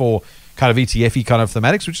asking for kind of ETF-y kind of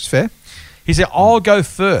thematics, which is fair. He said, I'll go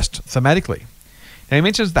first thematically. Now he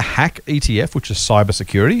mentions the Hack ETF, which is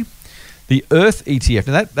cybersecurity. The Earth ETF,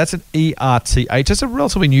 now that's an ERTH. That's a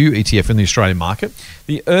relatively new ETF in the Australian market.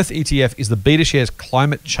 The Earth ETF is the BetaShares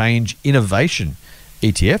Climate Change Innovation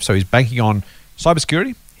ETF. So he's banking on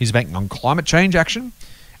cybersecurity. He's banking on climate change action.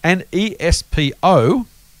 And ESPO,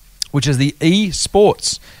 which is the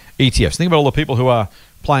esports ETFs. Think about all the people who are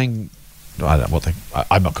playing. I don't know what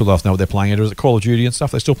I'm not cool enough to know what they're playing. Is it Call of Duty and stuff?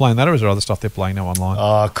 They're still playing that, or is there other stuff they're playing now online?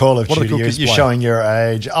 Oh, Call of Duty. You're showing your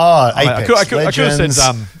age. Oh, Apex Legends.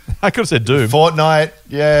 I could have said Doom. Fortnite.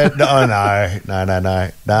 Yeah.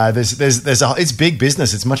 No. There's it's big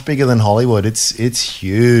business. It's much bigger than Hollywood. It's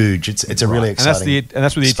huge. It's a really exciting. And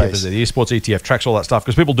that's what the ETF is. The esports ETF tracks all that stuff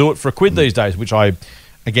because people do it for a quid these days, which I'm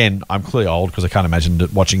clearly old because I can't imagine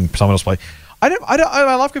watching someone else play.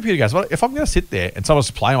 I love computer games, but if I'm going to sit there and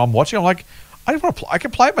someone's playing, I'm watching, I'm like, I just want to play. I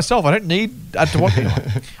can play it myself. I don't need to watch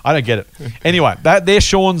anyone. I don't get it. Anyway, they're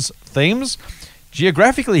Sean's themes.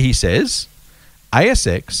 Geographically, he says,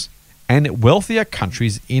 ASX and wealthier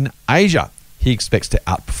countries in Asia he expects to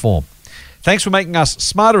outperform. Thanks for making us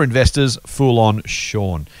smarter investors. Fool on,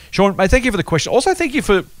 Sean. Sean, mate, thank you for the question. Also, thank you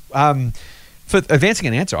for advancing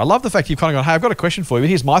an answer. I love the fact you've kind of gone, hey, I've got a question for you.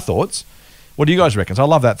 Here's my thoughts. What do you guys reckon? So I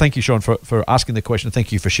love that. Thank you, Sean, for asking the question.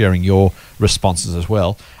 Thank you for sharing your responses as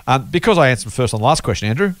well. Because I answered first on the last question,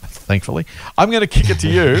 Andrew, thankfully, I'm going to kick it to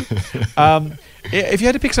you. If you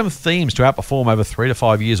had to pick some themes to outperform over 3 to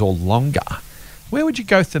 5 years or longer, where would you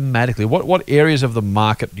go thematically? What areas of the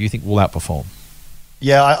market do you think will outperform?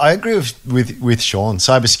 Yeah, I agree with Sean.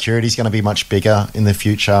 Cybersecurity is going to be much bigger in the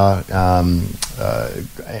future.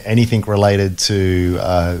 Anything related to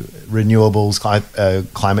renewables,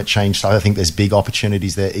 climate change. So I think there's big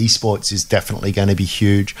opportunities there. Esports is definitely going to be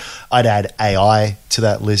huge. I'd add AI to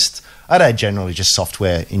that list. I'd add generally just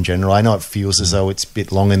software in general. I know it feels as though it's a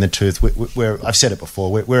bit long in the tooth. I've said it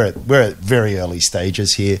before. We're at very early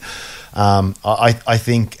stages here. I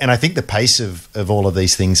think the pace of all of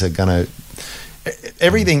these things are going to.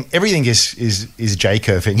 Everything is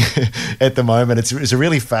J-curving at the moment. It's a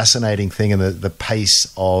really fascinating thing, and the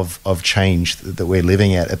pace of change that we're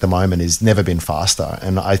living at the moment has never been faster.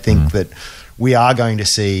 And I think that we are going to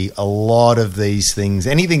see a lot of these things.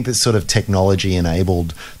 Anything that's sort of technology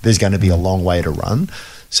enabled, there's going to be a long way to run.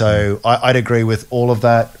 So I'd agree with all of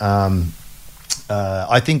that.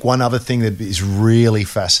 I think one other thing that is really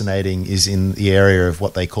fascinating is in the area of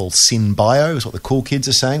what they call synbio, is what the cool kids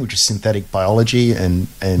are saying, which is synthetic biology and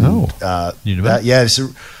it's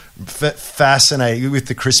fascinating with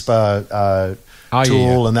the CRISPR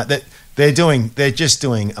tool and that they're just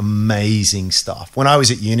doing amazing stuff. When I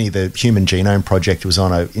was at uni, the Human Genome Project was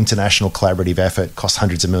on an international collaborative effort, cost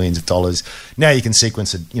hundreds of millions of dollars. Now you can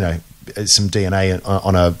sequence some DNA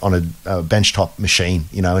on a benchtop machine,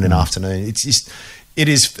 in an afternoon. It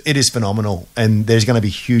is phenomenal, and there's going to be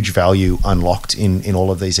huge value unlocked in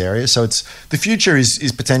all of these areas. So the future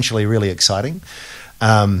is potentially really exciting.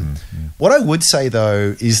 What I would say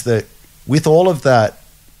though is that with all of that,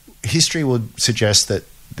 history would suggest that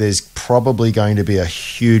there's probably going to be a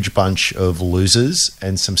huge bunch of losers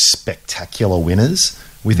and some spectacular winners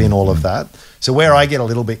within all of that. So where I get a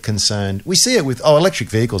little bit concerned, we see it with electric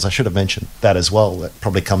vehicles. I should have mentioned that as well. That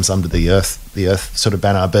probably comes under the Earth sort of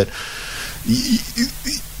banner. But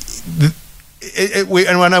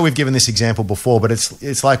and I know we've given this example before, but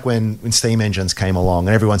it's like when steam engines came along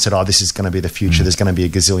and everyone said, "Oh, this is going to be the future. There's going to be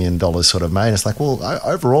 $1 gazillion sort of made." And it's like, well,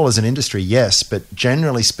 overall as an industry, yes, but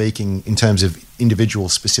generally speaking, in terms of individual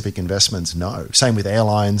specific investments, no. Same with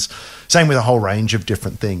airlines. Same with a whole range of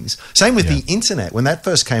different things. Same with the internet. When that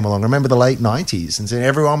first came along, remember the late 90s, and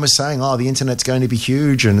everyone was saying, "Oh, the internet's going to be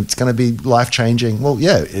huge and it's going to be life changing." Well,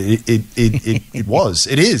 yeah, it was.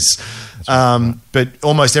 It is. But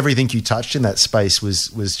almost everything you touched in that space was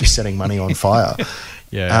just setting money on fire.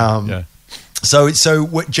 So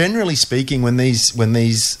generally speaking, when these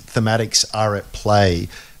thematics are at play,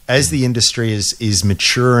 as the industry is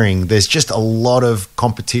maturing, there's just a lot of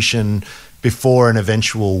competition before an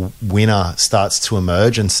eventual winner starts to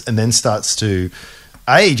emerge and then starts to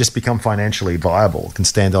just become financially viable, can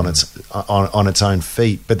stand on its own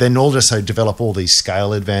feet, but then also develop all these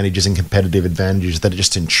scale advantages and competitive advantages that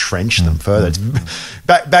just entrench them further. It's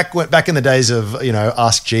back in the days of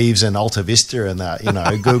Ask Jeeves and Alta Vista and that,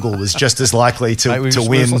 Google was just as likely to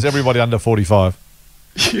win. Everybody under 45,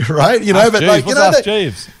 right? Ask Jeeves, but Ask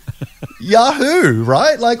Jeeves. Yahoo,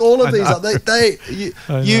 right? Like all of these,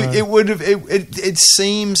 it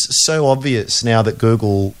seems so obvious now that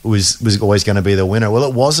Google was always going to be the winner. Well,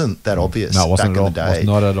 it wasn't that obvious. No, it wasn't back at in the all. day. It was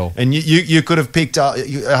not at all. And you could have picked up,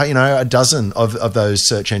 a dozen of those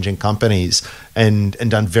search engine companies and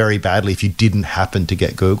done very badly if you didn't happen to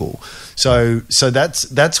get Google. So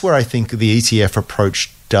that's where I think the ETF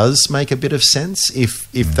approach does make a bit of sense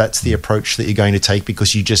if that's the approach that you're going to take,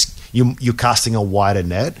 because you're casting a wider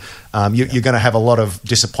net. You're going to have a lot of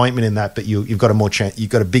disappointment in that, but you've got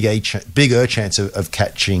a bigger chance of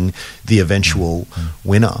catching the eventual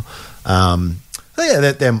winner.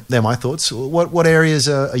 They're my thoughts. What areas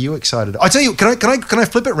are you excited? I tell you, can I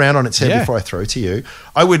flip it around on its head before I throw it to you?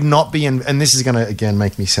 I would not be in, and this is going to again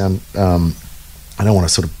make me sound. I don't want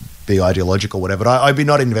to sort of be ideological or whatever, but I'd be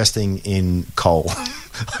not investing in coal.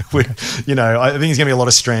 I think there's going to be a lot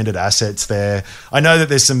of stranded assets there. I know that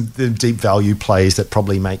there's some deep value plays that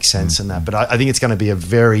probably make sense in that, but I think it's going to be a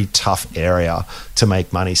very tough area to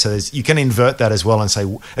make money. So you can invert that as well and say,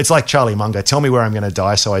 it's like Charlie Munger, tell me where I'm going to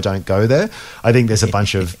die so I don't go there. I think there's a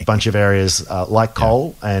bunch of areas like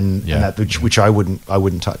coal and that which I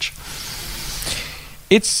wouldn't touch.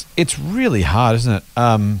 It's really hard, isn't it?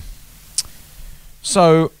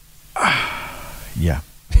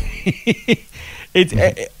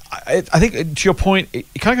 I think to your point, it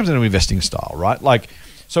kind of comes into investing style, right? Like,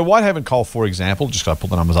 so Whitehaven Coal, for example, just got to pull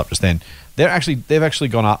the numbers up just then. They've actually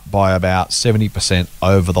gone up by about 70%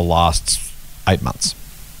 over the last 8 months.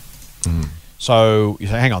 So you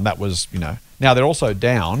say, hang on, that was Now they're also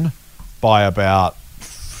down by about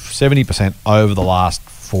 70% over the last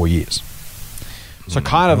 4 years. So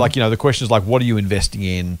kind of like, the question is like, what are you investing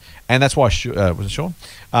in? And that's why, was it Sean?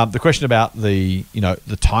 The question about the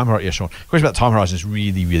time horizon, Sean. The question about the time horizon is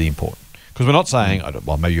really, really important, because we're not saying,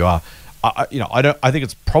 well, maybe you are. I think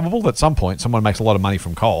it's probable that at some point someone makes a lot of money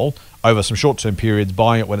from coal over some short-term periods,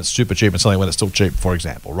 buying it when it's super cheap and selling it when it's still cheap, for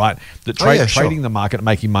example, right? That trading the market and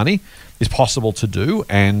making money is possible to do,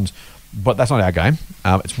 but that's not our game.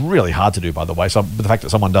 It's really hard to do, by the way. So the fact that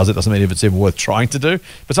someone does it doesn't mean if it's even worth trying to do.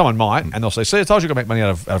 But someone might, and they'll say, "See, I told you you're going to make money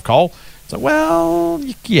out of coal." It's like, well,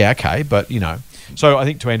 yeah, okay, but So I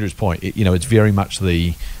think to Andrew's point, it's very much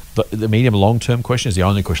the medium long-term question is the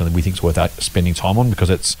only question that we think is worth spending time on, because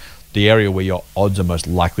it's the area where your odds are most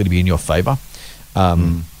likely to be in your favour.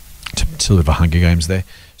 To live a Hunger Games there.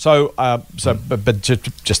 So but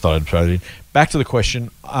just thought I'd throw it in. Back to the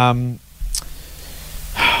question.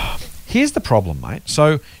 Here's the problem, mate.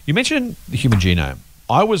 So you mentioned the human genome.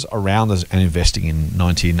 I was around and investing in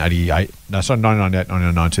 1998,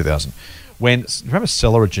 1999, 2000. When, remember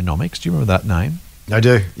Celera Genomics? Do you remember that name? I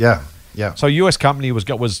do, yeah. So a US company was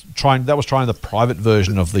trying the private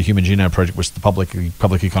version of the Human Genome Project, which is the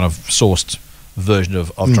publicly kind of sourced version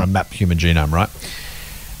of trying to map human genome, right?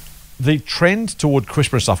 The trend toward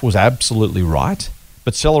CRISPR and stuff was absolutely right.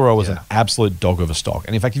 But Celera was an absolute dog of a stock.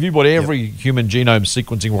 And in fact, if you bought every human genome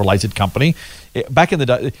sequencing related company, back in the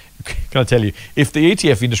day, can I tell you, if the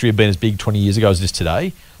ETF industry had been as big 20 years ago as it is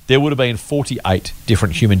today, there would have been 48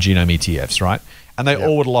 different human genome ETFs, right? And they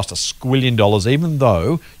all would have lost $1 squillion, even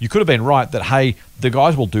though you could have been right that, hey, the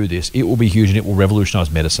guys will do this, it will be huge and it will revolutionize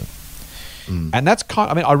medicine. And that's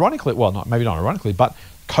ironically, maybe not ironically, but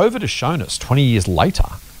COVID has shown us 20 years later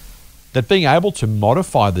that being able to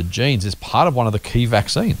modify the genes is part of one of the key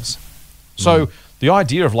vaccines. So the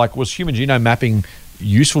idea of was human genome mapping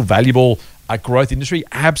useful, valuable, a growth industry?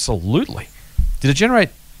 Absolutely. Did it generate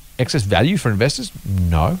excess value for investors?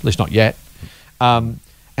 No, at least not yet. And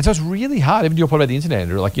so it's really hard, even to your point about the internet,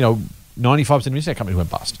 Andrew, 95% of internet companies went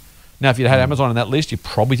bust. Now, if you had Amazon on that list, you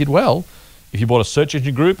probably did well. If you bought a search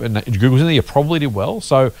engine group and Google's in there, you probably did well.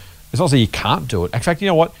 So it's not that you can't do it. In fact, you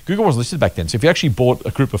know what? Google was listed back then. So if you actually bought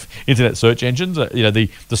a group of internet search engines, the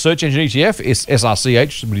search engine ETF is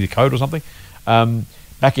SRCH, the code or something,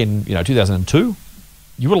 back in 2002,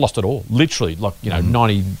 you would have lost it all. Literally,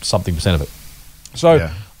 90-something% of it. So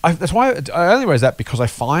that's why I only raise that, because I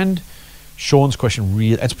find Sean's question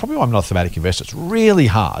really, it's probably why I'm not a thematic investor. It's really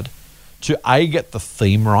hard to A, get the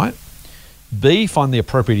theme right, B, find the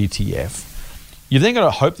appropriate ETF. You've then got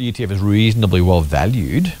to hope the ETF is reasonably well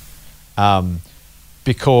valued,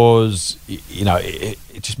 because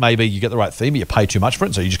it just maybe you get the right theme, but you pay too much for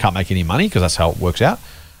it, so you just can't make any money, because that's how it works out.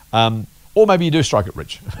 Or maybe you do strike it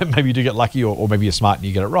rich. Maybe you do get lucky, or maybe you're smart and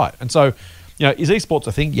you get it right. And so, is esports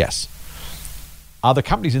a thing? Yes. Are the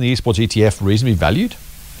companies in the esports ETF reasonably valued?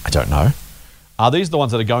 I don't know. Are these the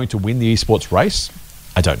ones that are going to win the esports race?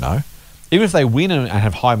 I don't know. Even if they win and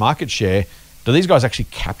have high market share, do these guys actually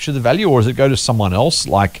capture the value, or does it go to someone else?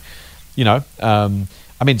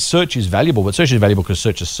 Search is valuable, but search is valuable because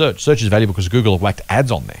search is search. Search is valuable because Google have whacked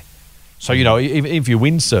ads on there. So, even if you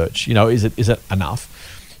win search, is it enough?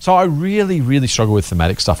 So I really, really struggle with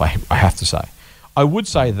thematic stuff, I have to say. I would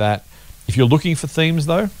say that if you're looking for themes,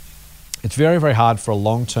 though, it's very, very hard for a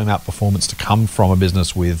long-term outperformance to come from a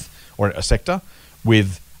business or a sector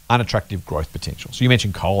with unattractive growth potential. So you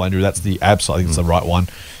mentioned coal, Andrew. That's I think it's the right one.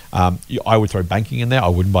 I would throw banking in there. I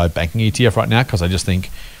wouldn't buy a banking ETF right now, because I just think,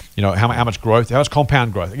 how much growth, how much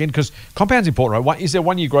compound growth? Again, because compound's important, right? Is there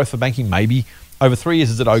 1 year growth for banking? Maybe. Over 3 years,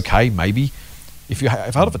 is it okay? Maybe. If I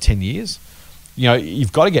hold it for 10 years,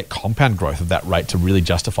 you've got to get compound growth at that rate to really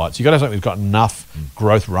justify it. So you've got to have something that's got enough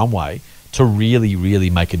growth runway to really, really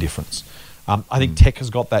make a difference. I think tech has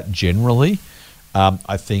got that generally.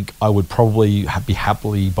 I think I would probably be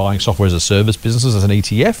happily buying software as a service businesses as an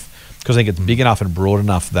ETF, because I think it's big enough and broad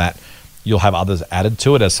enough that you'll have others added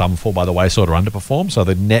to it as some fall by the wayside or underperform. So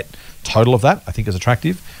the net total of that, I think, is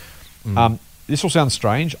attractive. This will sound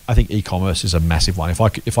strange. I think e-commerce is a massive one.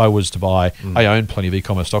 If I was to buy, I own plenty of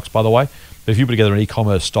e-commerce stocks, by the way, but if you put together an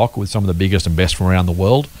e-commerce stock with some of the biggest and best from around the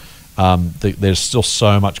world, there's still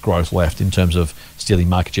so much growth left in terms of stealing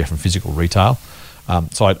market share from physical retail.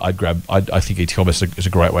 So I think e-commerce is a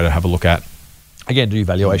great way to have a look at. Again, do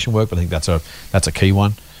valuation work, but I think that's a key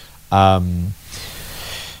one. I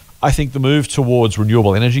think the move towards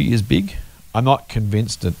renewable energy is big. I'm not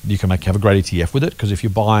convinced that you can have a great ETF with it, because if you're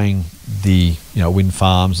buying the wind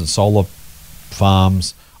farms and solar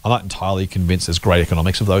farms, I'm not entirely convinced there's great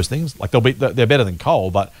economics of those things. Like they're better than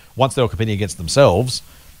coal, but once they're competing against themselves,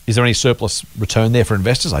 is there any surplus return there for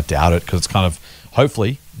investors? I doubt it, because it's kind of,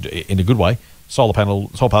 hopefully, in a good way, solar power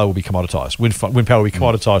will be commoditized. Wind power will be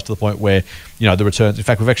commoditized to the point where, the returns. In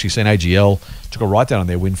fact, we've actually seen AGL took a write down on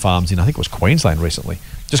their wind farms in, I think it was Queensland recently,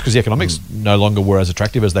 just because the economics no longer were as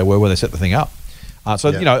attractive as they were when they set the thing up. I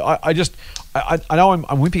know I'm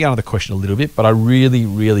wimping out on the question a little bit, but I really,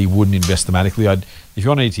 really wouldn't invest thematically. If you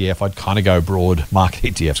want an ETF, I'd kind of go broad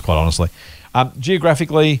market ETFs, quite honestly.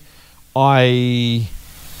 Geographically,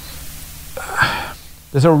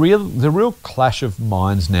 there's a real clash of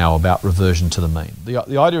minds now about reversion to the mean.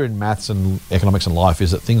 The idea in maths and economics and life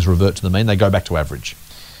is that things revert to the mean, they go back to average.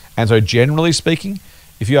 And so generally speaking,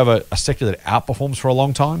 if you have a sector that outperforms for a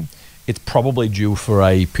long time, it's probably due for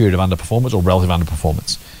a period of underperformance or relative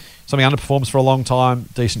underperformance. Something underperforms for a long time,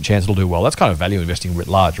 decent chance it'll do well. That's kind of value investing writ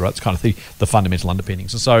large, right? It's kind of the fundamental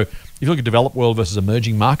underpinnings. And so if you look at developed world versus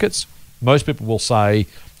emerging markets, most people will say,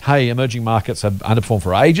 hey, emerging markets have underperformed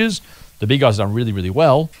for ages. The big guys have done really, really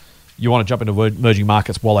well. You want to jump into emerging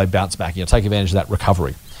markets while they bounce back, take advantage of that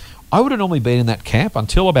recovery. I would have normally been in that camp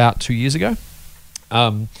until about 2 years ago.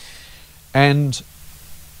 And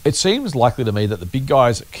it seems likely to me that the big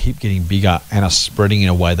guys keep getting bigger and are spreading in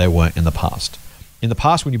a way they weren't in the past. In the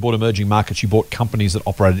past, when you bought emerging markets, you bought companies that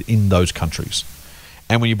operated in those countries.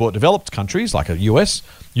 And when you bought developed countries like the US,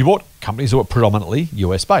 you bought companies that were predominantly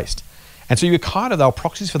US based. And so they were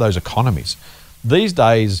proxies for those economies. These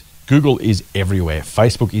days, Google is everywhere.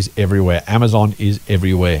 Facebook is everywhere. Amazon is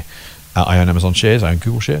everywhere. I own Amazon shares. I own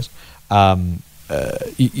Google shares. Netflix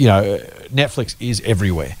is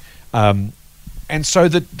everywhere. And so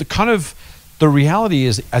the reality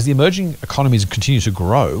is, as the emerging economies continue to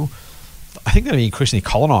grow, I think they're going to be increasingly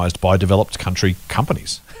colonized by developed country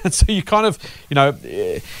companies. And so you kind of,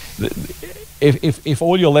 if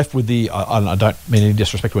all you're left with I don't mean any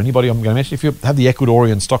disrespect to anybody I'm going to mention, if you have the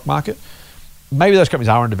Ecuadorian stock market, maybe those companies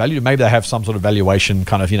are undervalued. Maybe they have some sort of valuation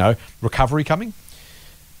kind of, recovery coming.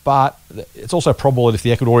 But it's also probable that if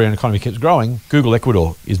the Ecuadorian economy keeps growing, Google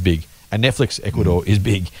Ecuador is big, and Netflix Ecuador is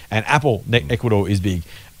big, and Apple Ecuador is big,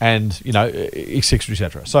 and et cetera, et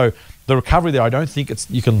cetera. So the recovery there, I don't think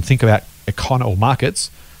you can think about or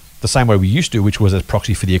markets the same way we used to, which was as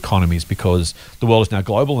proxy for the economies, because the world is now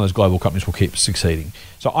global and those global companies will keep succeeding.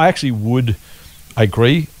 So I actually would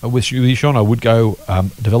agree with you, Sean. I would go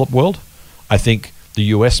developed world. I think the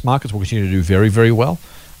US markets will continue to do very, very well.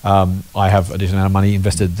 I have a decent amount of money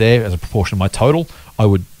invested there as a proportion of my total. I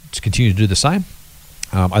would continue to do the same.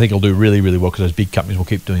 I think it'll do really, really well because those big companies will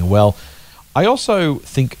keep doing well. I also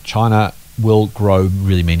think China will grow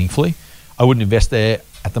really meaningfully. I wouldn't invest there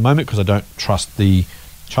at the moment because I don't trust the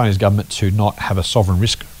Chinese government to not have a sovereign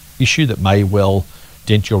risk issue that may well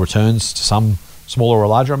dent your returns to some smaller or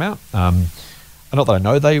larger amount. Not that I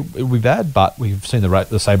know it would be bad, but we've seen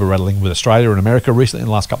the saber rattling with Australia and America recently in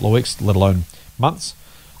the last couple of weeks, let alone months.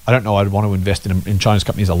 I don't know I'd want to invest in Chinese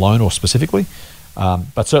companies alone or specifically,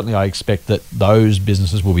 but certainly I expect that those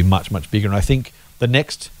businesses will be much, much bigger. And I think the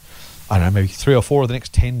next, maybe 3 or 4 of the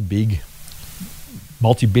next 10 big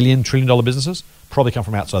multi-billion, trillion-dollar businesses probably come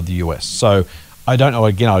from outside the US. So I don't know,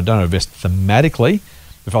 again, I don't invest thematically.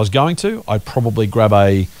 If I was going to, I'd probably grab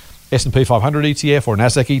a S&P 500 ETF or a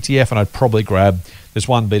NASDAQ ETF, and I'd probably grab this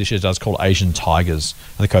one BetaShares does called Asian Tigers,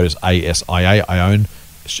 and the code is ASIA. I own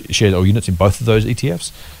shares or units in both of those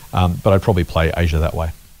ETFs, but I'd probably play Asia that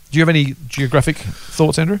way. Do you have any geographic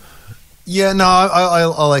thoughts, Andrew? Yeah, no,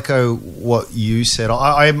 I'll echo what you said.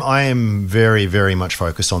 I am very, very much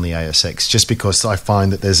focused on the ASX just because I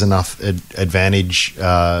find that there's enough advantage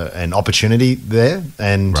and opportunity there.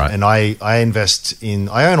 And right. and I invest in,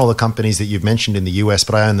 I own all the companies that you've mentioned in the US,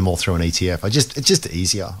 but I own them all through an ETF. It's just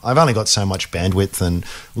easier. I've only got so much bandwidth, and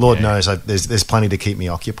Lord knows there's plenty to keep me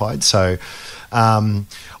occupied. So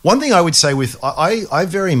one thing I would say I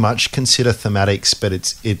very much consider thematics, but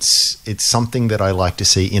it's something that I like to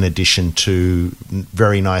see in addition to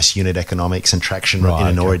very nice unit economics and traction in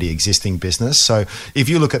an already existing business. So if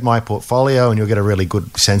you look at my portfolio, and you'll get a really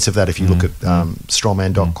good sense of that if you look at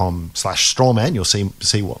strawman.com/strawman, you'll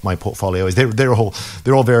see what my portfolio is. They're all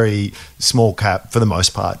very small cap for the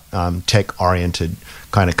most part, tech oriented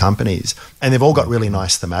kind of companies, and they've all got really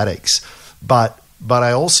nice thematics, but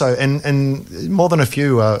I also, and more than a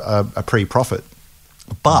few are pre-profit,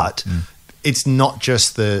 but it's not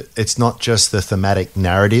just the thematic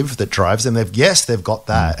narrative that drives them. They've got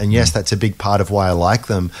that, and yes, that's a big part of why I like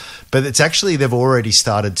them. But it's actually they've already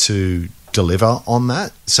started to deliver on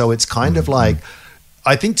that. So it's kind of like,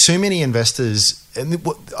 I think too many investors. And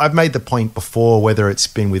I've made the point before, whether it's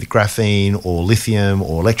been with graphene or lithium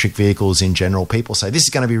or electric vehicles in general, people say, this is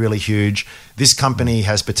going to be really huge. This company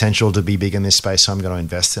has potential to be big in this space, so I'm going to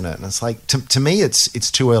invest in it. And it's like, to me,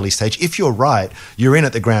 it's too early stage. If you're right, you're in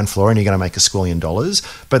at the ground floor and you're going to make $1 squillion.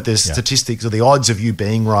 But there's statistics, or the odds of you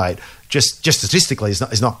being right, just statistically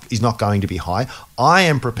is not going to be high. I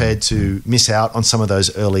am prepared to miss out on some of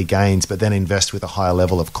those early gains, but then invest with a higher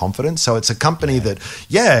level of confidence. So it's a company that,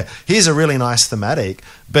 here's a really nice thematic,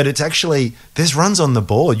 but it's actually, there's runs on the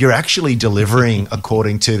board. You're actually delivering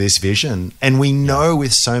according to this vision. And we know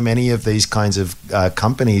with so many of these kinds of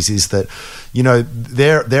companies is that,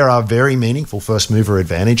 there are very meaningful first mover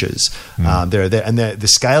advantages. There are the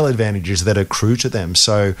scale advantages that accrue to them.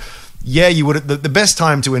 So, you would. The best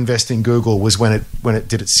time to invest in Google was when it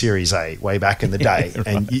did its Series A way back in the day, right.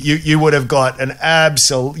 And you would have got an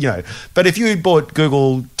absolute, But if you had bought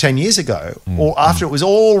Google 10 years ago, or after it was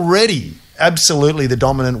already absolutely the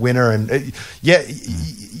dominant winner, and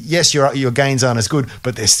yes, your gains aren't as good,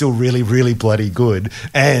 but they're still really, really bloody good,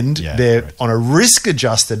 and they're on a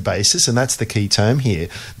risk-adjusted basis, and that's the key term here.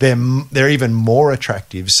 They're even more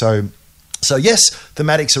attractive. So yes,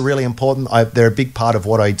 thematics are really important. They're a big part of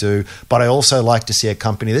what I do, but I also like to see a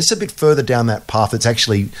company that's a bit further down that path that's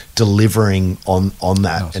actually delivering on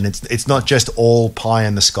that. Nice. And it's not just all pie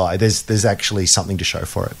in the sky. There's actually something to show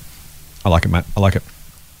for it. I like it, mate. I like it.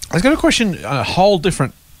 I've got a question, a whole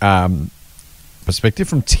different perspective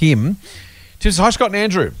from Tim. Tim says, hi, Scott and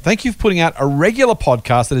Andrew. Thank you for putting out a regular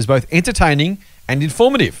podcast that is both entertaining and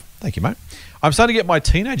informative. Thank you, mate. I'm starting to get my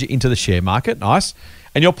teenager into the share market. Nice.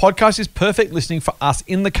 And your podcast is perfect listening for us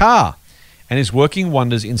in the car and is working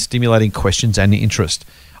wonders in stimulating questions and interest.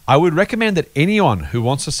 I would recommend that anyone who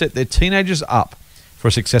wants to set their teenagers up for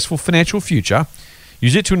a successful financial future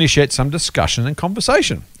use it to initiate some discussion and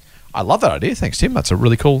conversation. I love that idea. Thanks, Tim. That's a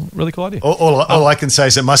really cool idea. All I can say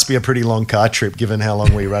is it must be a pretty long car trip given how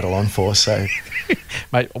long we rattle on for. So,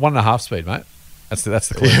 mate, 1.5 speed, mate. That's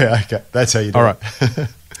the clue. Yeah, okay. That's how you do it. All right.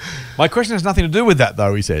 My question has nothing to do with that,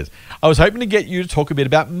 though, he says. I was hoping to get you to talk a bit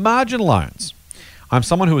about margin loans. I'm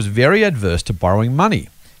someone who is very adverse to borrowing money,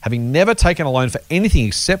 having never taken a loan for anything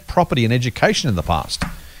except property and education in the past.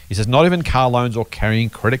 He says not even car loans or carrying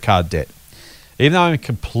credit card debt. Even though I'm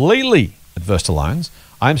completely adverse to loans,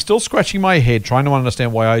 I'm still scratching my head trying to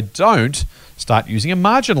understand why I don't start using a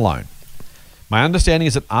margin loan. My understanding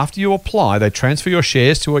is that after you apply, they transfer your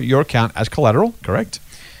shares to your account as collateral, correct?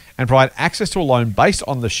 And provide access to a loan based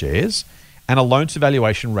on the shares and a loan to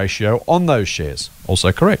valuation ratio on those shares,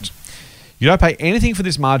 also correct. You don't pay anything for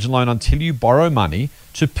this margin loan until you borrow money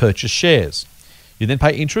to purchase shares. You then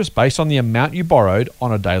pay interest based on the amount you borrowed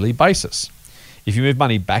on a daily basis. If you move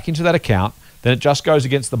money back into that account, then it just goes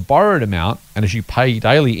against the borrowed amount, and as you pay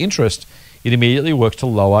daily interest, it immediately works to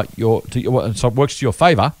works to your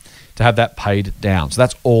favor to have that paid down. So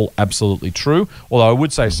that's all absolutely true. Although I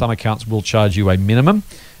would say some accounts will charge you a minimum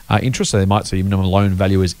interest, so they might say your minimum loan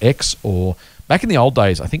value is X, or back in the old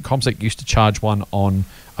days, I think CommSec used to charge one on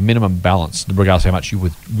a minimum balance, regardless of how much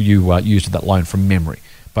you used that loan from memory.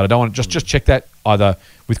 But I don't want to just check that either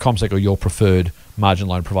with CommSec or your preferred margin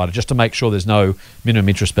loan provider, just to make sure there's no minimum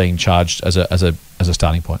interest being charged as a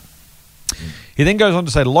starting point. He then goes on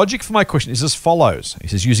to say, logic for my question is as follows. He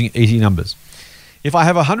says, using easy numbers. If I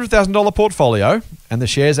have a $100,000 portfolio and the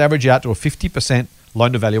shares average out to a 50%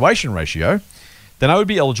 loan to valuation ratio, then I would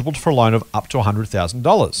be eligible for a loan of up to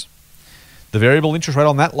 $100,000. The variable interest rate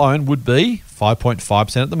on that loan would be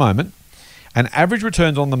 5.5% at the moment, and average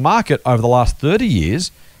returns on the market over the last 30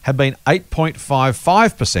 years have been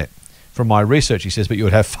 8.55%. From my research, he says, but you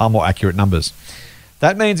would have far more accurate numbers.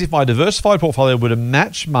 That means if my diversified portfolio were to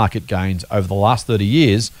match market gains over the last 30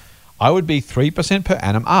 years, I would be 3% per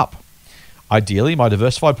annum up. Ideally, my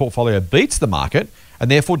diversified portfolio beats the market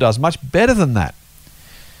and therefore does much better than that.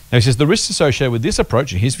 Now, he says the risks associated with this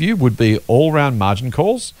approach, in his view, would be all-round margin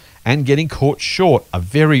calls and getting caught short, a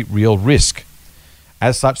very real risk.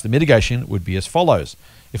 As such, the mitigation would be as follows.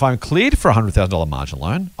 If I'm cleared for a $100,000 margin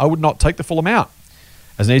loan, I would not take the full amount.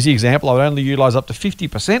 As an easy example, I would only utilise up to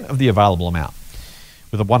 50% of the available amount.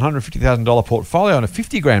 With a $150,000 portfolio and a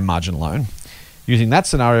 $50,000 margin loan, using that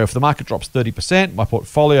scenario, if the market drops 30%, my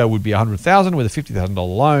portfolio would be $100,000 with a $50,000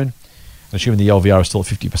 loan, and assuming the LVR is still at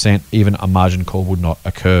 50%, even a margin call would not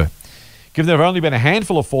occur. Given there have only been a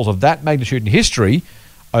handful of falls of that magnitude in history,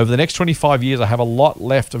 over the next 25 years, I have a lot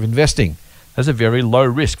left of investing. There's a very low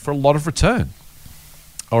risk for a lot of return.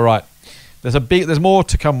 All right. There's more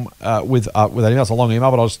to come with that email. It's a long email,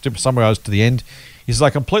 but I'll just summarize to the end. He says, I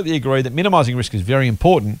completely agree that minimizing risk is very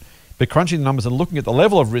important, but crunching the numbers and looking at the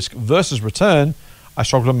level of risk versus return, I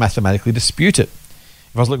struggle to mathematically dispute it.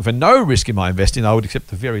 If I was looking for no risk in my investing, I would accept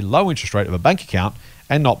the very low interest rate of a bank account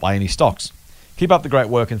and not buy any stocks. Keep up the great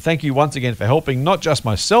work, and thank you once again for helping not just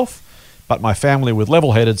myself, but my family with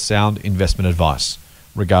level-headed, sound investment advice.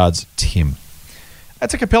 Regards, Tim.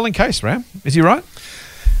 That's a compelling case, Ram. Is he right?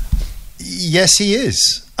 Yes, he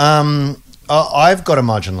is. I've got a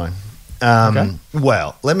margin loan. Okay.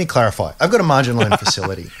 Well, let me clarify. I've got a margin loan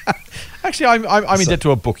facility. Actually, I'm in debt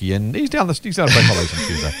to a bookie, and he's down a bank holiday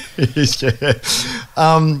on Tuesday.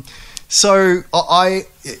 So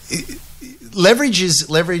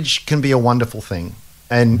leverage can be a wonderful thing,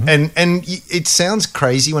 and it sounds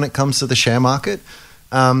crazy when it comes to the share market,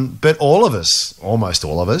 but almost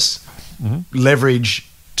all of us, leverage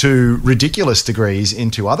to ridiculous degrees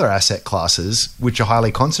into other asset classes which are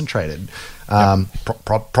highly concentrated.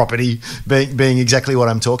 Property being exactly what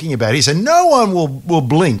I'm talking about here. So no one will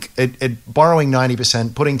blink at borrowing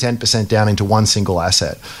 90%, putting 10% down into one single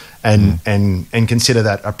asset and consider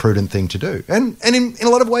that a prudent thing to do. And in a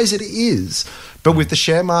lot of ways it is. But with the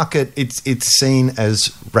share market, it's seen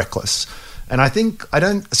as reckless. And I think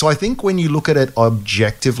when you look at it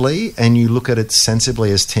objectively and you look at it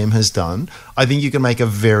sensibly as Tim has done, I think you can make a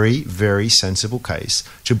very, very sensible case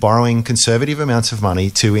to borrowing conservative amounts of money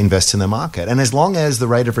to invest in the market. And as long as the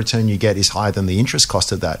rate of return you get is higher than the interest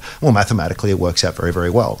cost of that, well, mathematically it works out very, very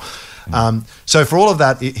well. So for all of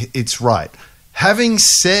that, it's right. Having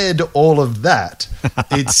said all of that,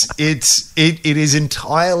 it is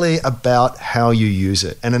entirely about how you use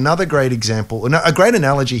it. And another great example, a great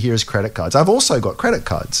analogy here is credit cards. I've also got credit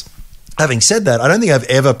cards. Having said that, I don't think I've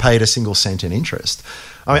ever paid a single cent in interest.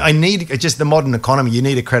 I mean, it's just the modern economy. You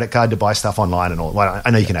need a credit card to buy stuff online and all. Well,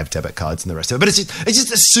 I know you can have debit cards and the rest of it, but it's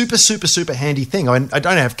just a super, super, super handy thing. I mean, I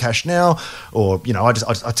don't have cash now, or I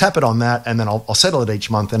tap it on that and then I'll settle it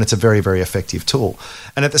each month, and it's a very, very effective tool.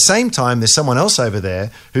 And at the same time, there's someone else over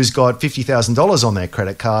there who's got $50,000 on their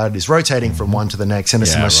credit card, is rotating from one to the next, and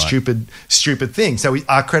it's the most stupid thing. So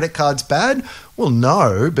are credit cards bad? Well,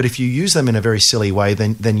 no, but if you use them in a very silly way,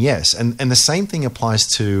 then yes. And the same thing applies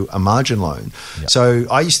to a margin loan. Yep. So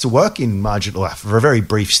I used to work in margin for a very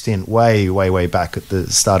brief stint, way back at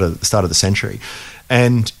the start of the century.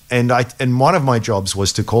 And one of my jobs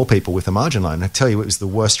was to call people with a margin loan. I tell you, it was the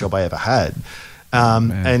worst job I ever had.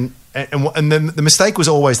 And And then the mistake was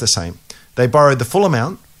always the same. They borrowed the full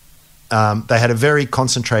amount. They had a very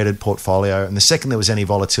concentrated portfolio, and the second there was any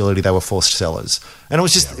volatility, they were forced sellers. And it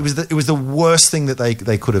was just it was the worst thing that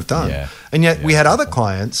they could have done. Yeah. And yet we had other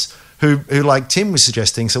clients who, like Tim was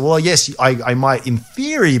suggesting, so, well, yes, I might in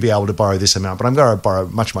theory be able to borrow this amount, but I'm going to borrow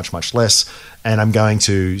much, much, much less, and I'm going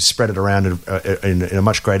to spread it around in a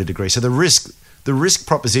much greater degree. So the risk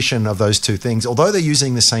proposition of those two things, although they're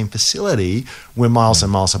using the same facility, we're miles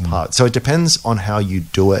and miles apart. So it depends on how you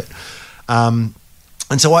do it. And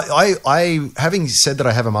so I, having said that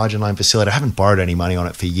I have a margin loan facility, I haven't borrowed any money on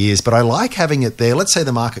it for years, but I like having it there. Let's say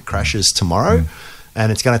the market crashes tomorrow, and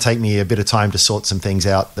it's going to take me a bit of time to sort some things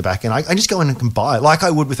out the back end. I just go in and can buy it like I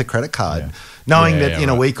would with a credit card, knowing that in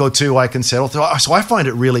a week or two I can settle. So I find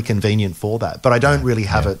it really convenient for that, but I don't really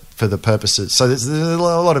have it for the purposes. So there's a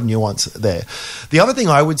lot of nuance there. The other thing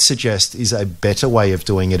I would suggest is a better way of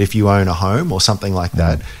doing it if you own a home or something like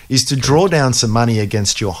that, is to draw down some money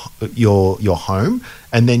against your home,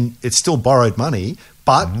 and then it's still borrowed money,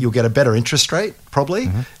 but you'll get a better interest rate probably.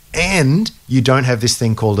 And you don't have this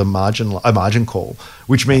thing called a margin call,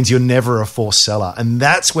 which means you're never a forced seller. And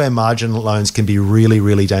that's where margin loans can be really,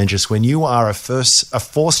 really dangerous, when you are a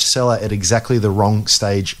forced seller at exactly the wrong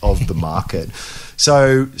stage of the market.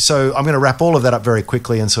 So I'm going to wrap all of that up very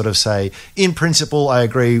quickly and sort of say, in principle, I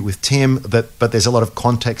agree with Tim, but there's a lot of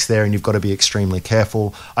context there and you've got to be extremely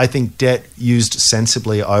careful. I think debt used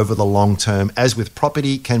sensibly over the long term, as with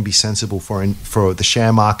property, can be sensible for the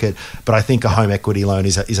share market, but I think a home equity loan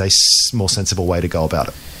is a more sensible way to go about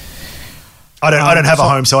it. I don't have a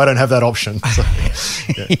home, so I don't have that option. So,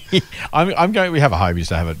 I'm going. We have a home. You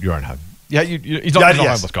just have your own home. Yeah, he's not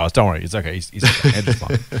homeless, guys. Don't worry, it's okay. He's okay. Andrew's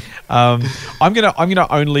fine. I'm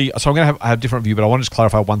gonna have a different view, but I want to just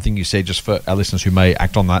clarify one thing you said, just for our listeners who may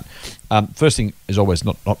act on that. First thing is always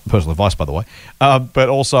not personal advice, by the way, but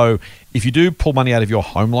also if you do pull money out of your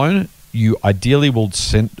home loan, you ideally will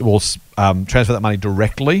transfer that money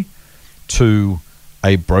directly to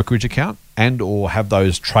a brokerage account and or have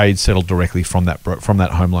those trades settled directly from that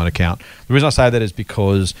home loan account. The reason I say that is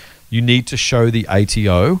because you need to show the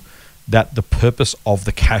ATO that the purpose of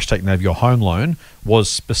the cash taken out of your home loan was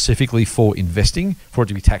specifically for investing, for it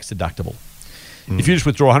to be tax deductible. If you just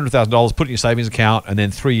withdraw $100,000, put it in your savings account, and then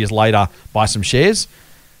 3 years later buy some shares,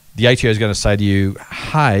 the ATO is going to say to you,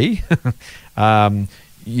 hey,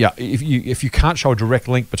 if you can't show a direct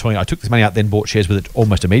link between I took this money out then bought shares with it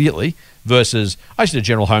almost immediately versus I just did a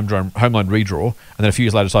general home loan redraw and then a few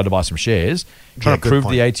years later decided to buy some shares, trying to prove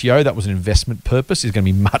the ATO that was an investment purpose is going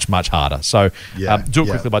to be much, much harder. So do it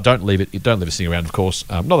quickly, but don't leave it sitting around, of course.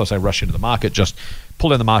 Not that I say rush into the market, just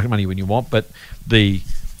pull down the market money when you want, but the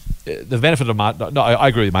benefit of I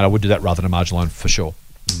agree with you, mate. I would do that rather than a margin loan for sure.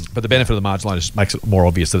 But the benefit of the margin loan just makes it more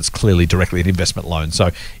obvious that it's clearly directly an investment loan.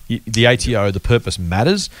 So the ATO, the purpose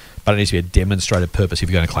matters, but it needs to be a demonstrated purpose if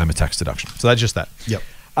you're going to claim a tax deduction. So that's just that. Yep.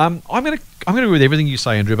 I'm going to agree with everything you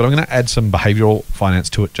say, Andrew, but I'm going to add some behavioural finance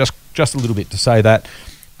to it, just a little bit, to say that.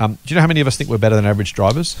 Do you know how many of us think we're better than average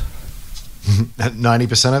drivers?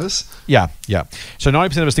 90% of us? Yeah. So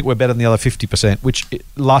 90% of us think we're better than the other 50%, which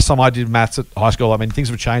last time I did maths at high school, I mean, things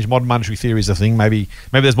have changed. Modern monetary theory is a thing. Maybe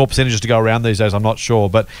there's more percentages to go around these days. I'm not sure.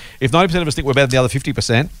 But if 90% of us think we're better than the other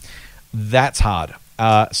 50%, that's hard.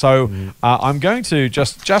 I'm going to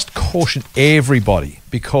just caution everybody,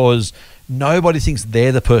 because nobody thinks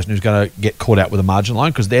they're the person who's going to get caught out with a margin loan,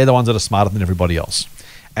 because they're the ones that are smarter than everybody else.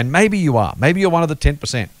 And maybe you are. Maybe you're one of the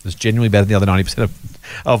 10% that's genuinely better than the other 90%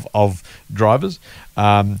 of drivers.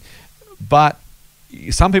 But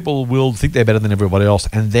some people will think they're better than everybody else,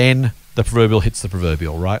 and then the proverbial hits the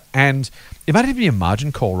proverbial, right? And it might even be a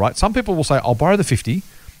margin call, right? Some people will say, I'll borrow the 50,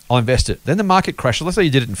 I'll invest it. Then the market crashes. Let's say you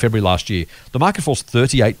did it in February last year. The market falls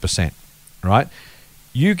 38%, right?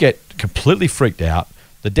 You get completely freaked out.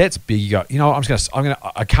 The debt's big. You go,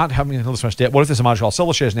 I can't have this much debt. What if there's a margin call? I'll sell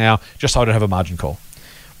the shares now just so I don't have a margin call.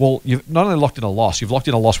 Well, you've not only locked in a loss, you've locked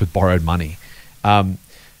in a loss with borrowed money. I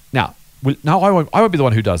won't be the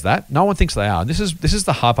one who does that. No one thinks they are. And this is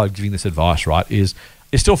the hard part of giving this advice, right? Is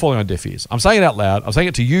it's still falling on deaf ears. I'm saying it out loud. I'm saying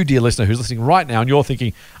it to you, dear listener, who's listening right now, and you're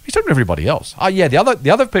thinking, he's talking to everybody else. Oh, yeah, the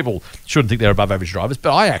other people shouldn't think they're above average drivers,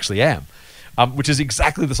 but I actually am, which is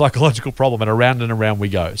exactly the psychological problem, and around we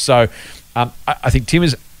go. So I think Tim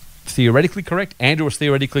is theoretically correct. Andrew is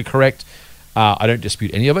theoretically correct. I don't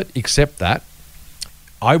dispute any of it, except that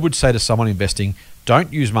I would say to someone investing,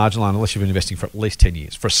 don't use margin loan unless you've been investing for at least 10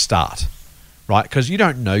 years for a start, right? Because you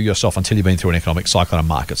don't know yourself until you've been through an economic cycle and a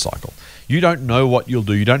market cycle. You don't know what you'll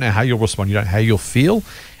do. You don't know how you'll respond. You don't know how you'll feel.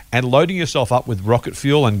 and loading yourself up with rocket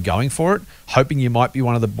fuel and going for it, hoping you might be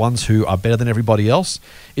one of the ones who are better than everybody else,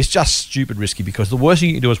 is just stupid risky, because the worst thing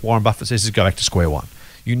you can do, as Warren Buffett says, is go back to square one.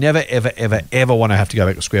 You never, ever, ever, ever want to have to go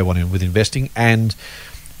back to square one with investing. And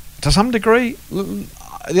to some degree, the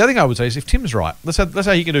other thing I would say is, if Tim's right, let's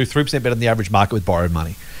say he can do 3% better than the average market with borrowed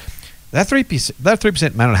money. That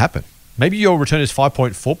 3% may not happen. Maybe your return is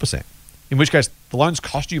 5.4%, in which case the loans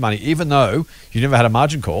cost you money, even though you never had a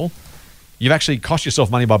margin call. You've actually cost yourself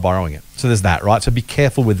money by borrowing it. So there's that, right? So be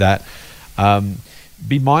careful with that.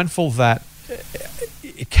 Be mindful that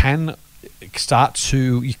you can start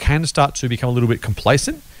to become a little bit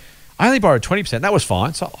complacent. I only borrowed 20%. That was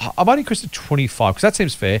fine. So I've only increased to 25% because that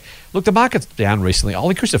seems fair. Look, the market's down recently. I'll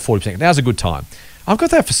increase to 40%. Now's a good time. I've got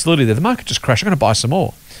that facility there. The market just crashed. I'm going to buy some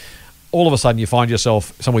more. All of a sudden, you find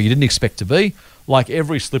yourself somewhere you didn't expect to be. Like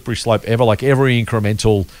every slippery slope ever, like every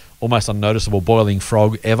incremental, almost unnoticeable boiling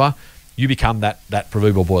frog ever, you become that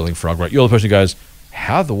proverbial boiling frog, right? You're the person who goes,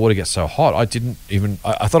 how did the water get so hot? I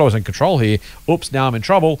thought I was in control here. Oops, now I'm in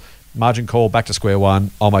trouble. Margin call, back to square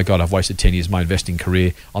one. Oh my God, I've wasted 10 years of my investing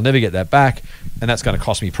career. I'll never get that back. And that's going to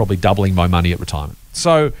cost me probably doubling my money at retirement.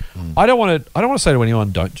 So I don't want to say to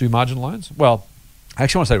anyone, don't do margin loans. Well, I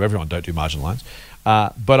actually want to say to everyone, don't do margin loans.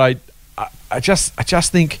 But I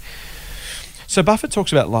just think. So Buffett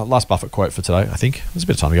talks about, last Buffett quote for today, I think. It was a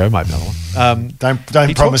bit of time ago, maybe another one.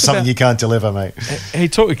 Don't promise something you can't deliver, mate.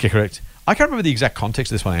 Correct. I can't remember the exact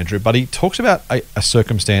context of this one, Andrew, but he talks about a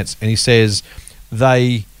circumstance, and he says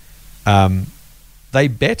they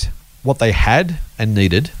bet what they had and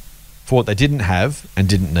needed for what they didn't have and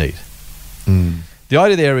didn't need. The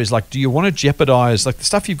idea there is, like, do you want to jeopardize, like, the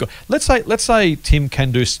stuff you've got? Let's say Tim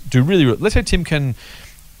can do really. Let's say Tim can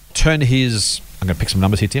turn his. I'm going to pick some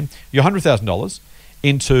numbers here, Tim. Your $100,000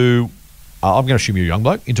 into. I'm going to assume you're a young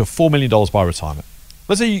bloke, into $4 million by retirement.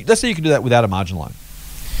 Let's say you can do that without a margin loan.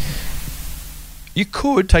 You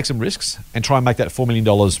could take some risks and try and make that $4 million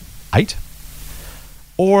 8,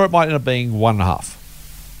 or it might end up being 1.5.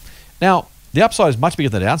 Now, the upside is much bigger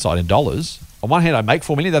than the downside in dollars. On one hand, I make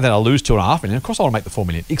 $4 million, then I lose $2.5 million. Of course, I want to make the $4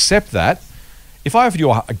 million. Except that, if I offered you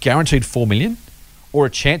a guaranteed $4 million, or a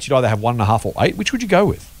chance you'd either have 1.5 or 8, which would you go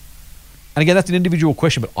with? And again, that's an individual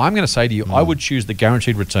question, but I'm going to say to you, I would choose the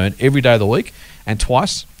guaranteed return every day of the week and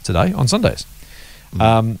twice today on Sundays.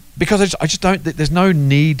 Because I just don't. There's no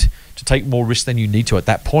need to take more risk than you need to at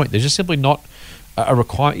that point. There's just simply not a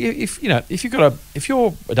requirement. If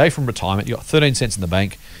you're a day from retirement, you got 13 cents in the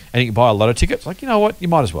bank, and you can buy a lotto ticket. It's like, you know what, you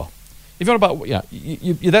might as well. If you want to buy,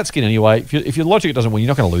 you're that skin anyway. If your lotto ticket doesn't win, you're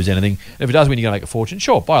not going to lose anything. And if it does win, you're going to make a fortune.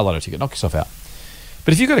 Sure, buy a lotto ticket, knock yourself out.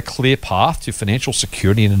 But if you've got a clear path to financial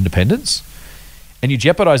security and independence, and you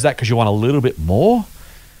jeopardize that because you want a little bit more,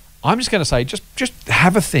 I'm just going to say, just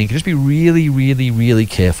have a think. Just be really, really, really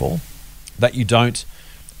careful that you don't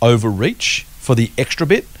overreach for the extra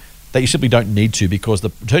bit that you simply don't need to, because the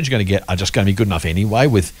returns you're going to get are just going to be good enough anyway,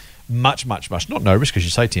 with much, not no risk, as you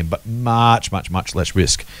say, Tim, but much, much less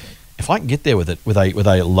risk. If I can get there with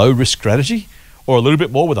a low risk strategy, or a little bit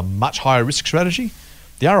more with a much higher risk strategy,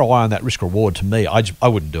 the ROI on that risk reward, to me, I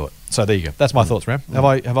wouldn't do it. So there you go. That's my thoughts, Ram. Have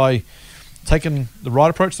I taken the right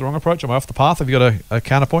approach, the wrong approach? Am I off the path? Have you got a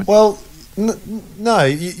counterpoint? Well, no,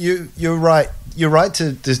 you're right. You're right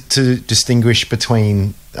to distinguish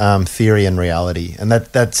between theory and reality, and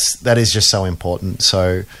that is just so important.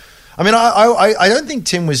 So, I mean, I don't think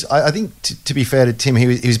Tim was. I think to be fair to Tim, he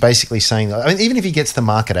was basically saying, I mean, even if he gets the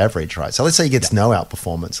market average, right? So let's say he gets no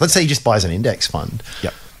outperformance. Let's say he just buys an index fund.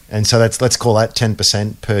 Yep. And so let's call that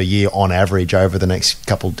 10% per year on average over the next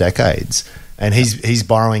couple decades. And he's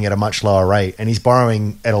borrowing at a much lower rate, and he's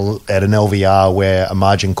borrowing at an LVR where a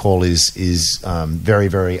margin call is very,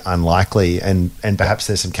 very unlikely, and perhaps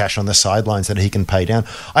there's some cash on the sidelines that he can pay down.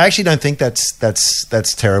 I actually don't think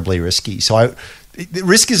that's terribly risky. So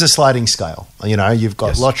risk is a sliding scale. You know, you've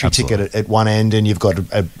got lottery ticket at one end, and you've got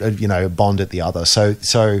a bond at the other.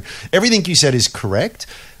 So everything you said is correct.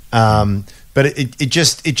 But it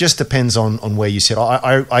just depends on where you sit.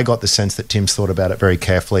 I got the sense that Tim's thought about it very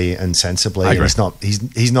carefully and sensibly. I agree. And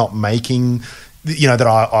he's not making, that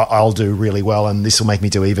I'll do really well and this will make me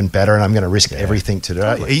do even better and I'm going to risk everything to do it.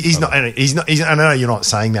 Totally. He's not. I know you're not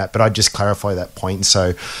saying that, but I just clarify that point. And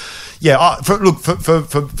so, yeah. For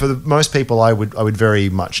most people, I would very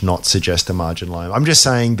much not suggest a margin loan. I'm just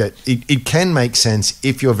saying that it can make sense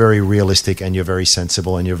if you're very realistic and you're very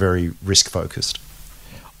sensible and you're very risk focused.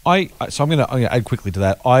 So I'm going to add quickly to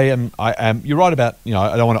that. I am. You're right about,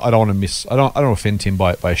 I don't want to offend Tim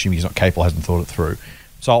by assuming he's not capable, hasn't thought it through.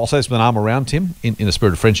 So I'll say this with an arm around Tim in the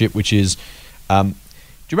spirit of friendship, which is, do you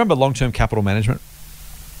remember long-term capital management?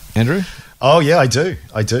 Andrew? Oh, yeah, I do.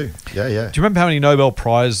 Yeah. Do you remember how many Nobel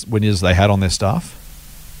Prize winners they had on their staff?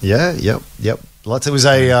 Yeah, yep. Lots. It was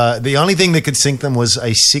the only thing that could sink them was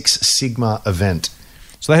a Six Sigma event.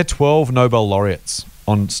 So they had 12 Nobel laureates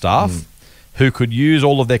on staff who could use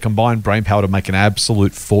all of their combined brain power to make an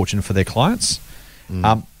absolute fortune for their clients.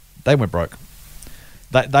 They went broke.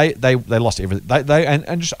 They lost everything.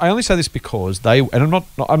 I only say this because I'm not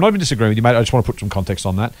even disagreeing with you, mate. I just want to put some context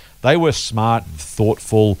on that. They were smart,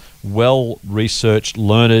 thoughtful, well researched,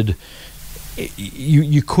 learned.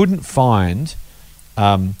 You couldn't find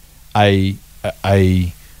a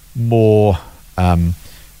more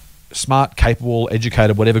smart, capable,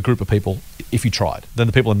 educated, whatever group of people, if you tried, than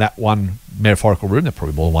the people in that one metaphorical room. They're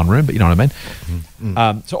probably more than one room, but you know what I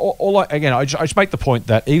mean. So I just make the point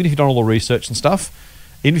that even if you've done all the research and stuff,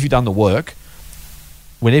 even if you've done the work,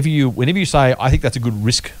 whenever you say, I think that's a good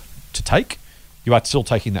risk to take, you are still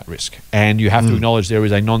taking that risk. And you have to acknowledge there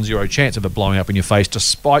is a non-zero chance of it blowing up in your face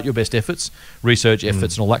despite your best efforts, research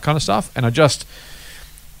efforts and all that kind of stuff. And I just,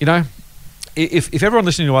 if everyone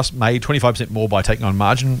listening to us made 25% more by taking on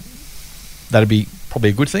margin, that'd be probably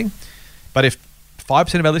a good thing. But if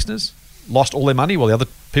 5% of our listeners lost all their money while the other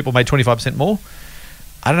people made 25% more,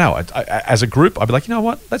 I don't know. As a group, I'd be like, you know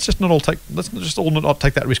what? Let's just all not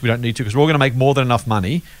take that risk. We don't need to, because we're all going to make more than enough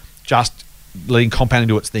money just letting compounding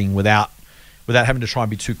do its thing without having to try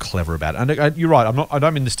and be too clever about it. And you're right. I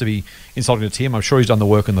don't mean this to be insulting to Tim. I'm sure he's done the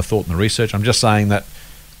work and the thought and the research. I'm just saying that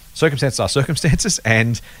circumstances are circumstances,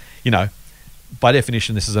 and by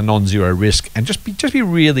definition, this is a non-zero risk, and just be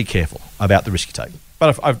really careful about the risk you take.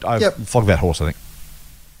 But I've flogged that horse, I think.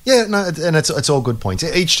 Yeah, no, and it's all good points.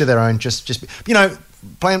 Each to their own. Just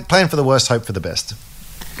plan for the worst, hope for the best.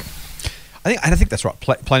 I think that's right.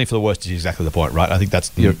 Planning for the worst is exactly the point, right? I think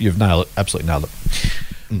that's you've nailed it. Absolutely nailed it.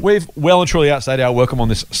 We've well and truly outstayed our welcome on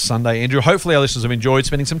this Sunday, Andrew. Hopefully our listeners have enjoyed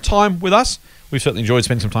spending some time with us. We've certainly enjoyed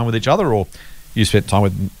spending some time with each other, or you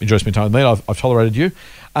enjoyed spending time with me. I've tolerated you.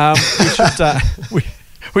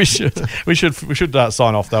 We should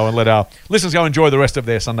sign off though and let our listeners go enjoy the rest of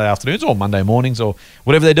their Sunday afternoons or Monday mornings or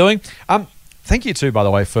whatever they're doing. Thank you too, by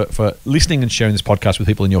the way, for listening and sharing this podcast with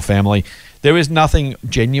people in your family. There is nothing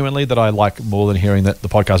genuinely that I like more than hearing that the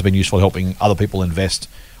podcast has been useful helping other people invest,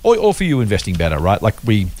 or for you investing better, right? Like,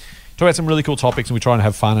 we talk about some really cool topics and we try and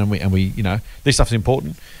have fun, and we this stuff is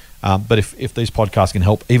important. But if these podcasts can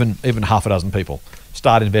help even half a dozen people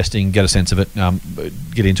start investing, get a sense of it,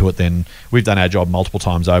 get into it, then we've done our job multiple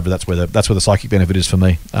times over. That's where the psychic benefit is for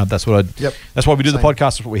me. That's why we do the podcast.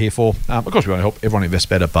 That's what we're here for. Of course, we want to help everyone invest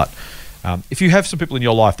better, but if you have some people in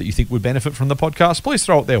your life that you think would benefit from the podcast, please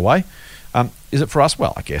throw it their way. Is it for us?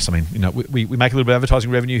 Well, I guess. I mean, we make a little bit of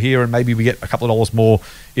advertising revenue here, and maybe we get a couple of dollars more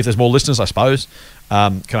if there's more listeners, I suppose.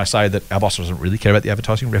 Can I say that our boss doesn't really care about the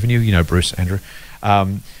advertising revenue? Bruce, Andrew.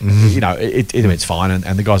 It's fine, and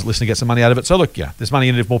the guys that listen get some money out of it. So look, there's money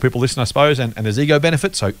in it if more people listen, I suppose, and there's ego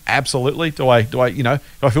benefit. So absolutely, do I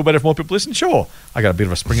feel better if more people listen? Sure, I got a bit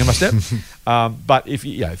of a spring in my step. But if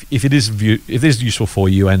it is useful for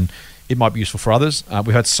you, and it might be useful for others.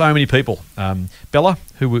 We've had so many people. Bella,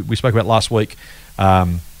 who we spoke about last week,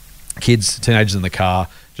 kids, teenagers in the car,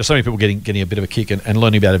 just so many people getting a bit of a kick and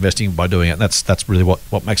learning about investing by doing it. And that's really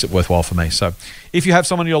what makes it worthwhile for me. So if you have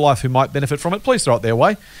someone in your life who might benefit from it, please throw it their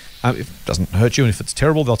way. If it doesn't hurt you, and if it's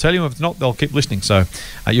terrible, they'll tell you. If it's not, they'll keep listening. So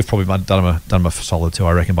you've probably done them a solid too,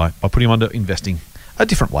 I reckon, by putting them under investing a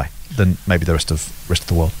different way than maybe the rest of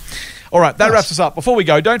the world. All right, that wraps us up. Before we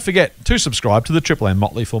go, don't forget to subscribe to the Triple M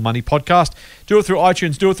Motley Fool Money podcast. Do it through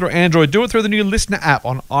iTunes, do it through Android, do it through the new Listener app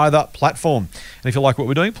on either platform. And if you like what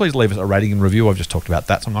we're doing, please leave us a rating and review. I've just talked about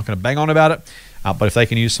that, so I'm not going to bang on about it. But if they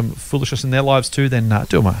can use some foolishness in their lives too, then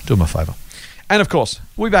do them a favour. And of course,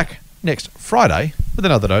 we'll be back next Friday with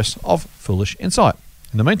another dose of foolish insight.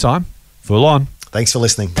 In the meantime, fool on. Thanks for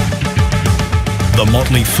listening. The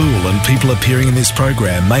Motley Fool and people appearing in this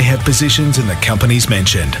program may have positions in the companies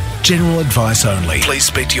mentioned. General advice only. Please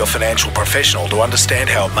speak to your financial professional to understand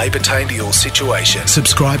how it may pertain to your situation.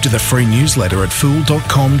 Subscribe to the free newsletter at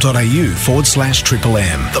fool.com.au/Triple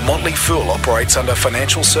M. The Motley Fool operates under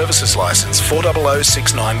Financial Services Licence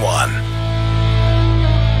 400691.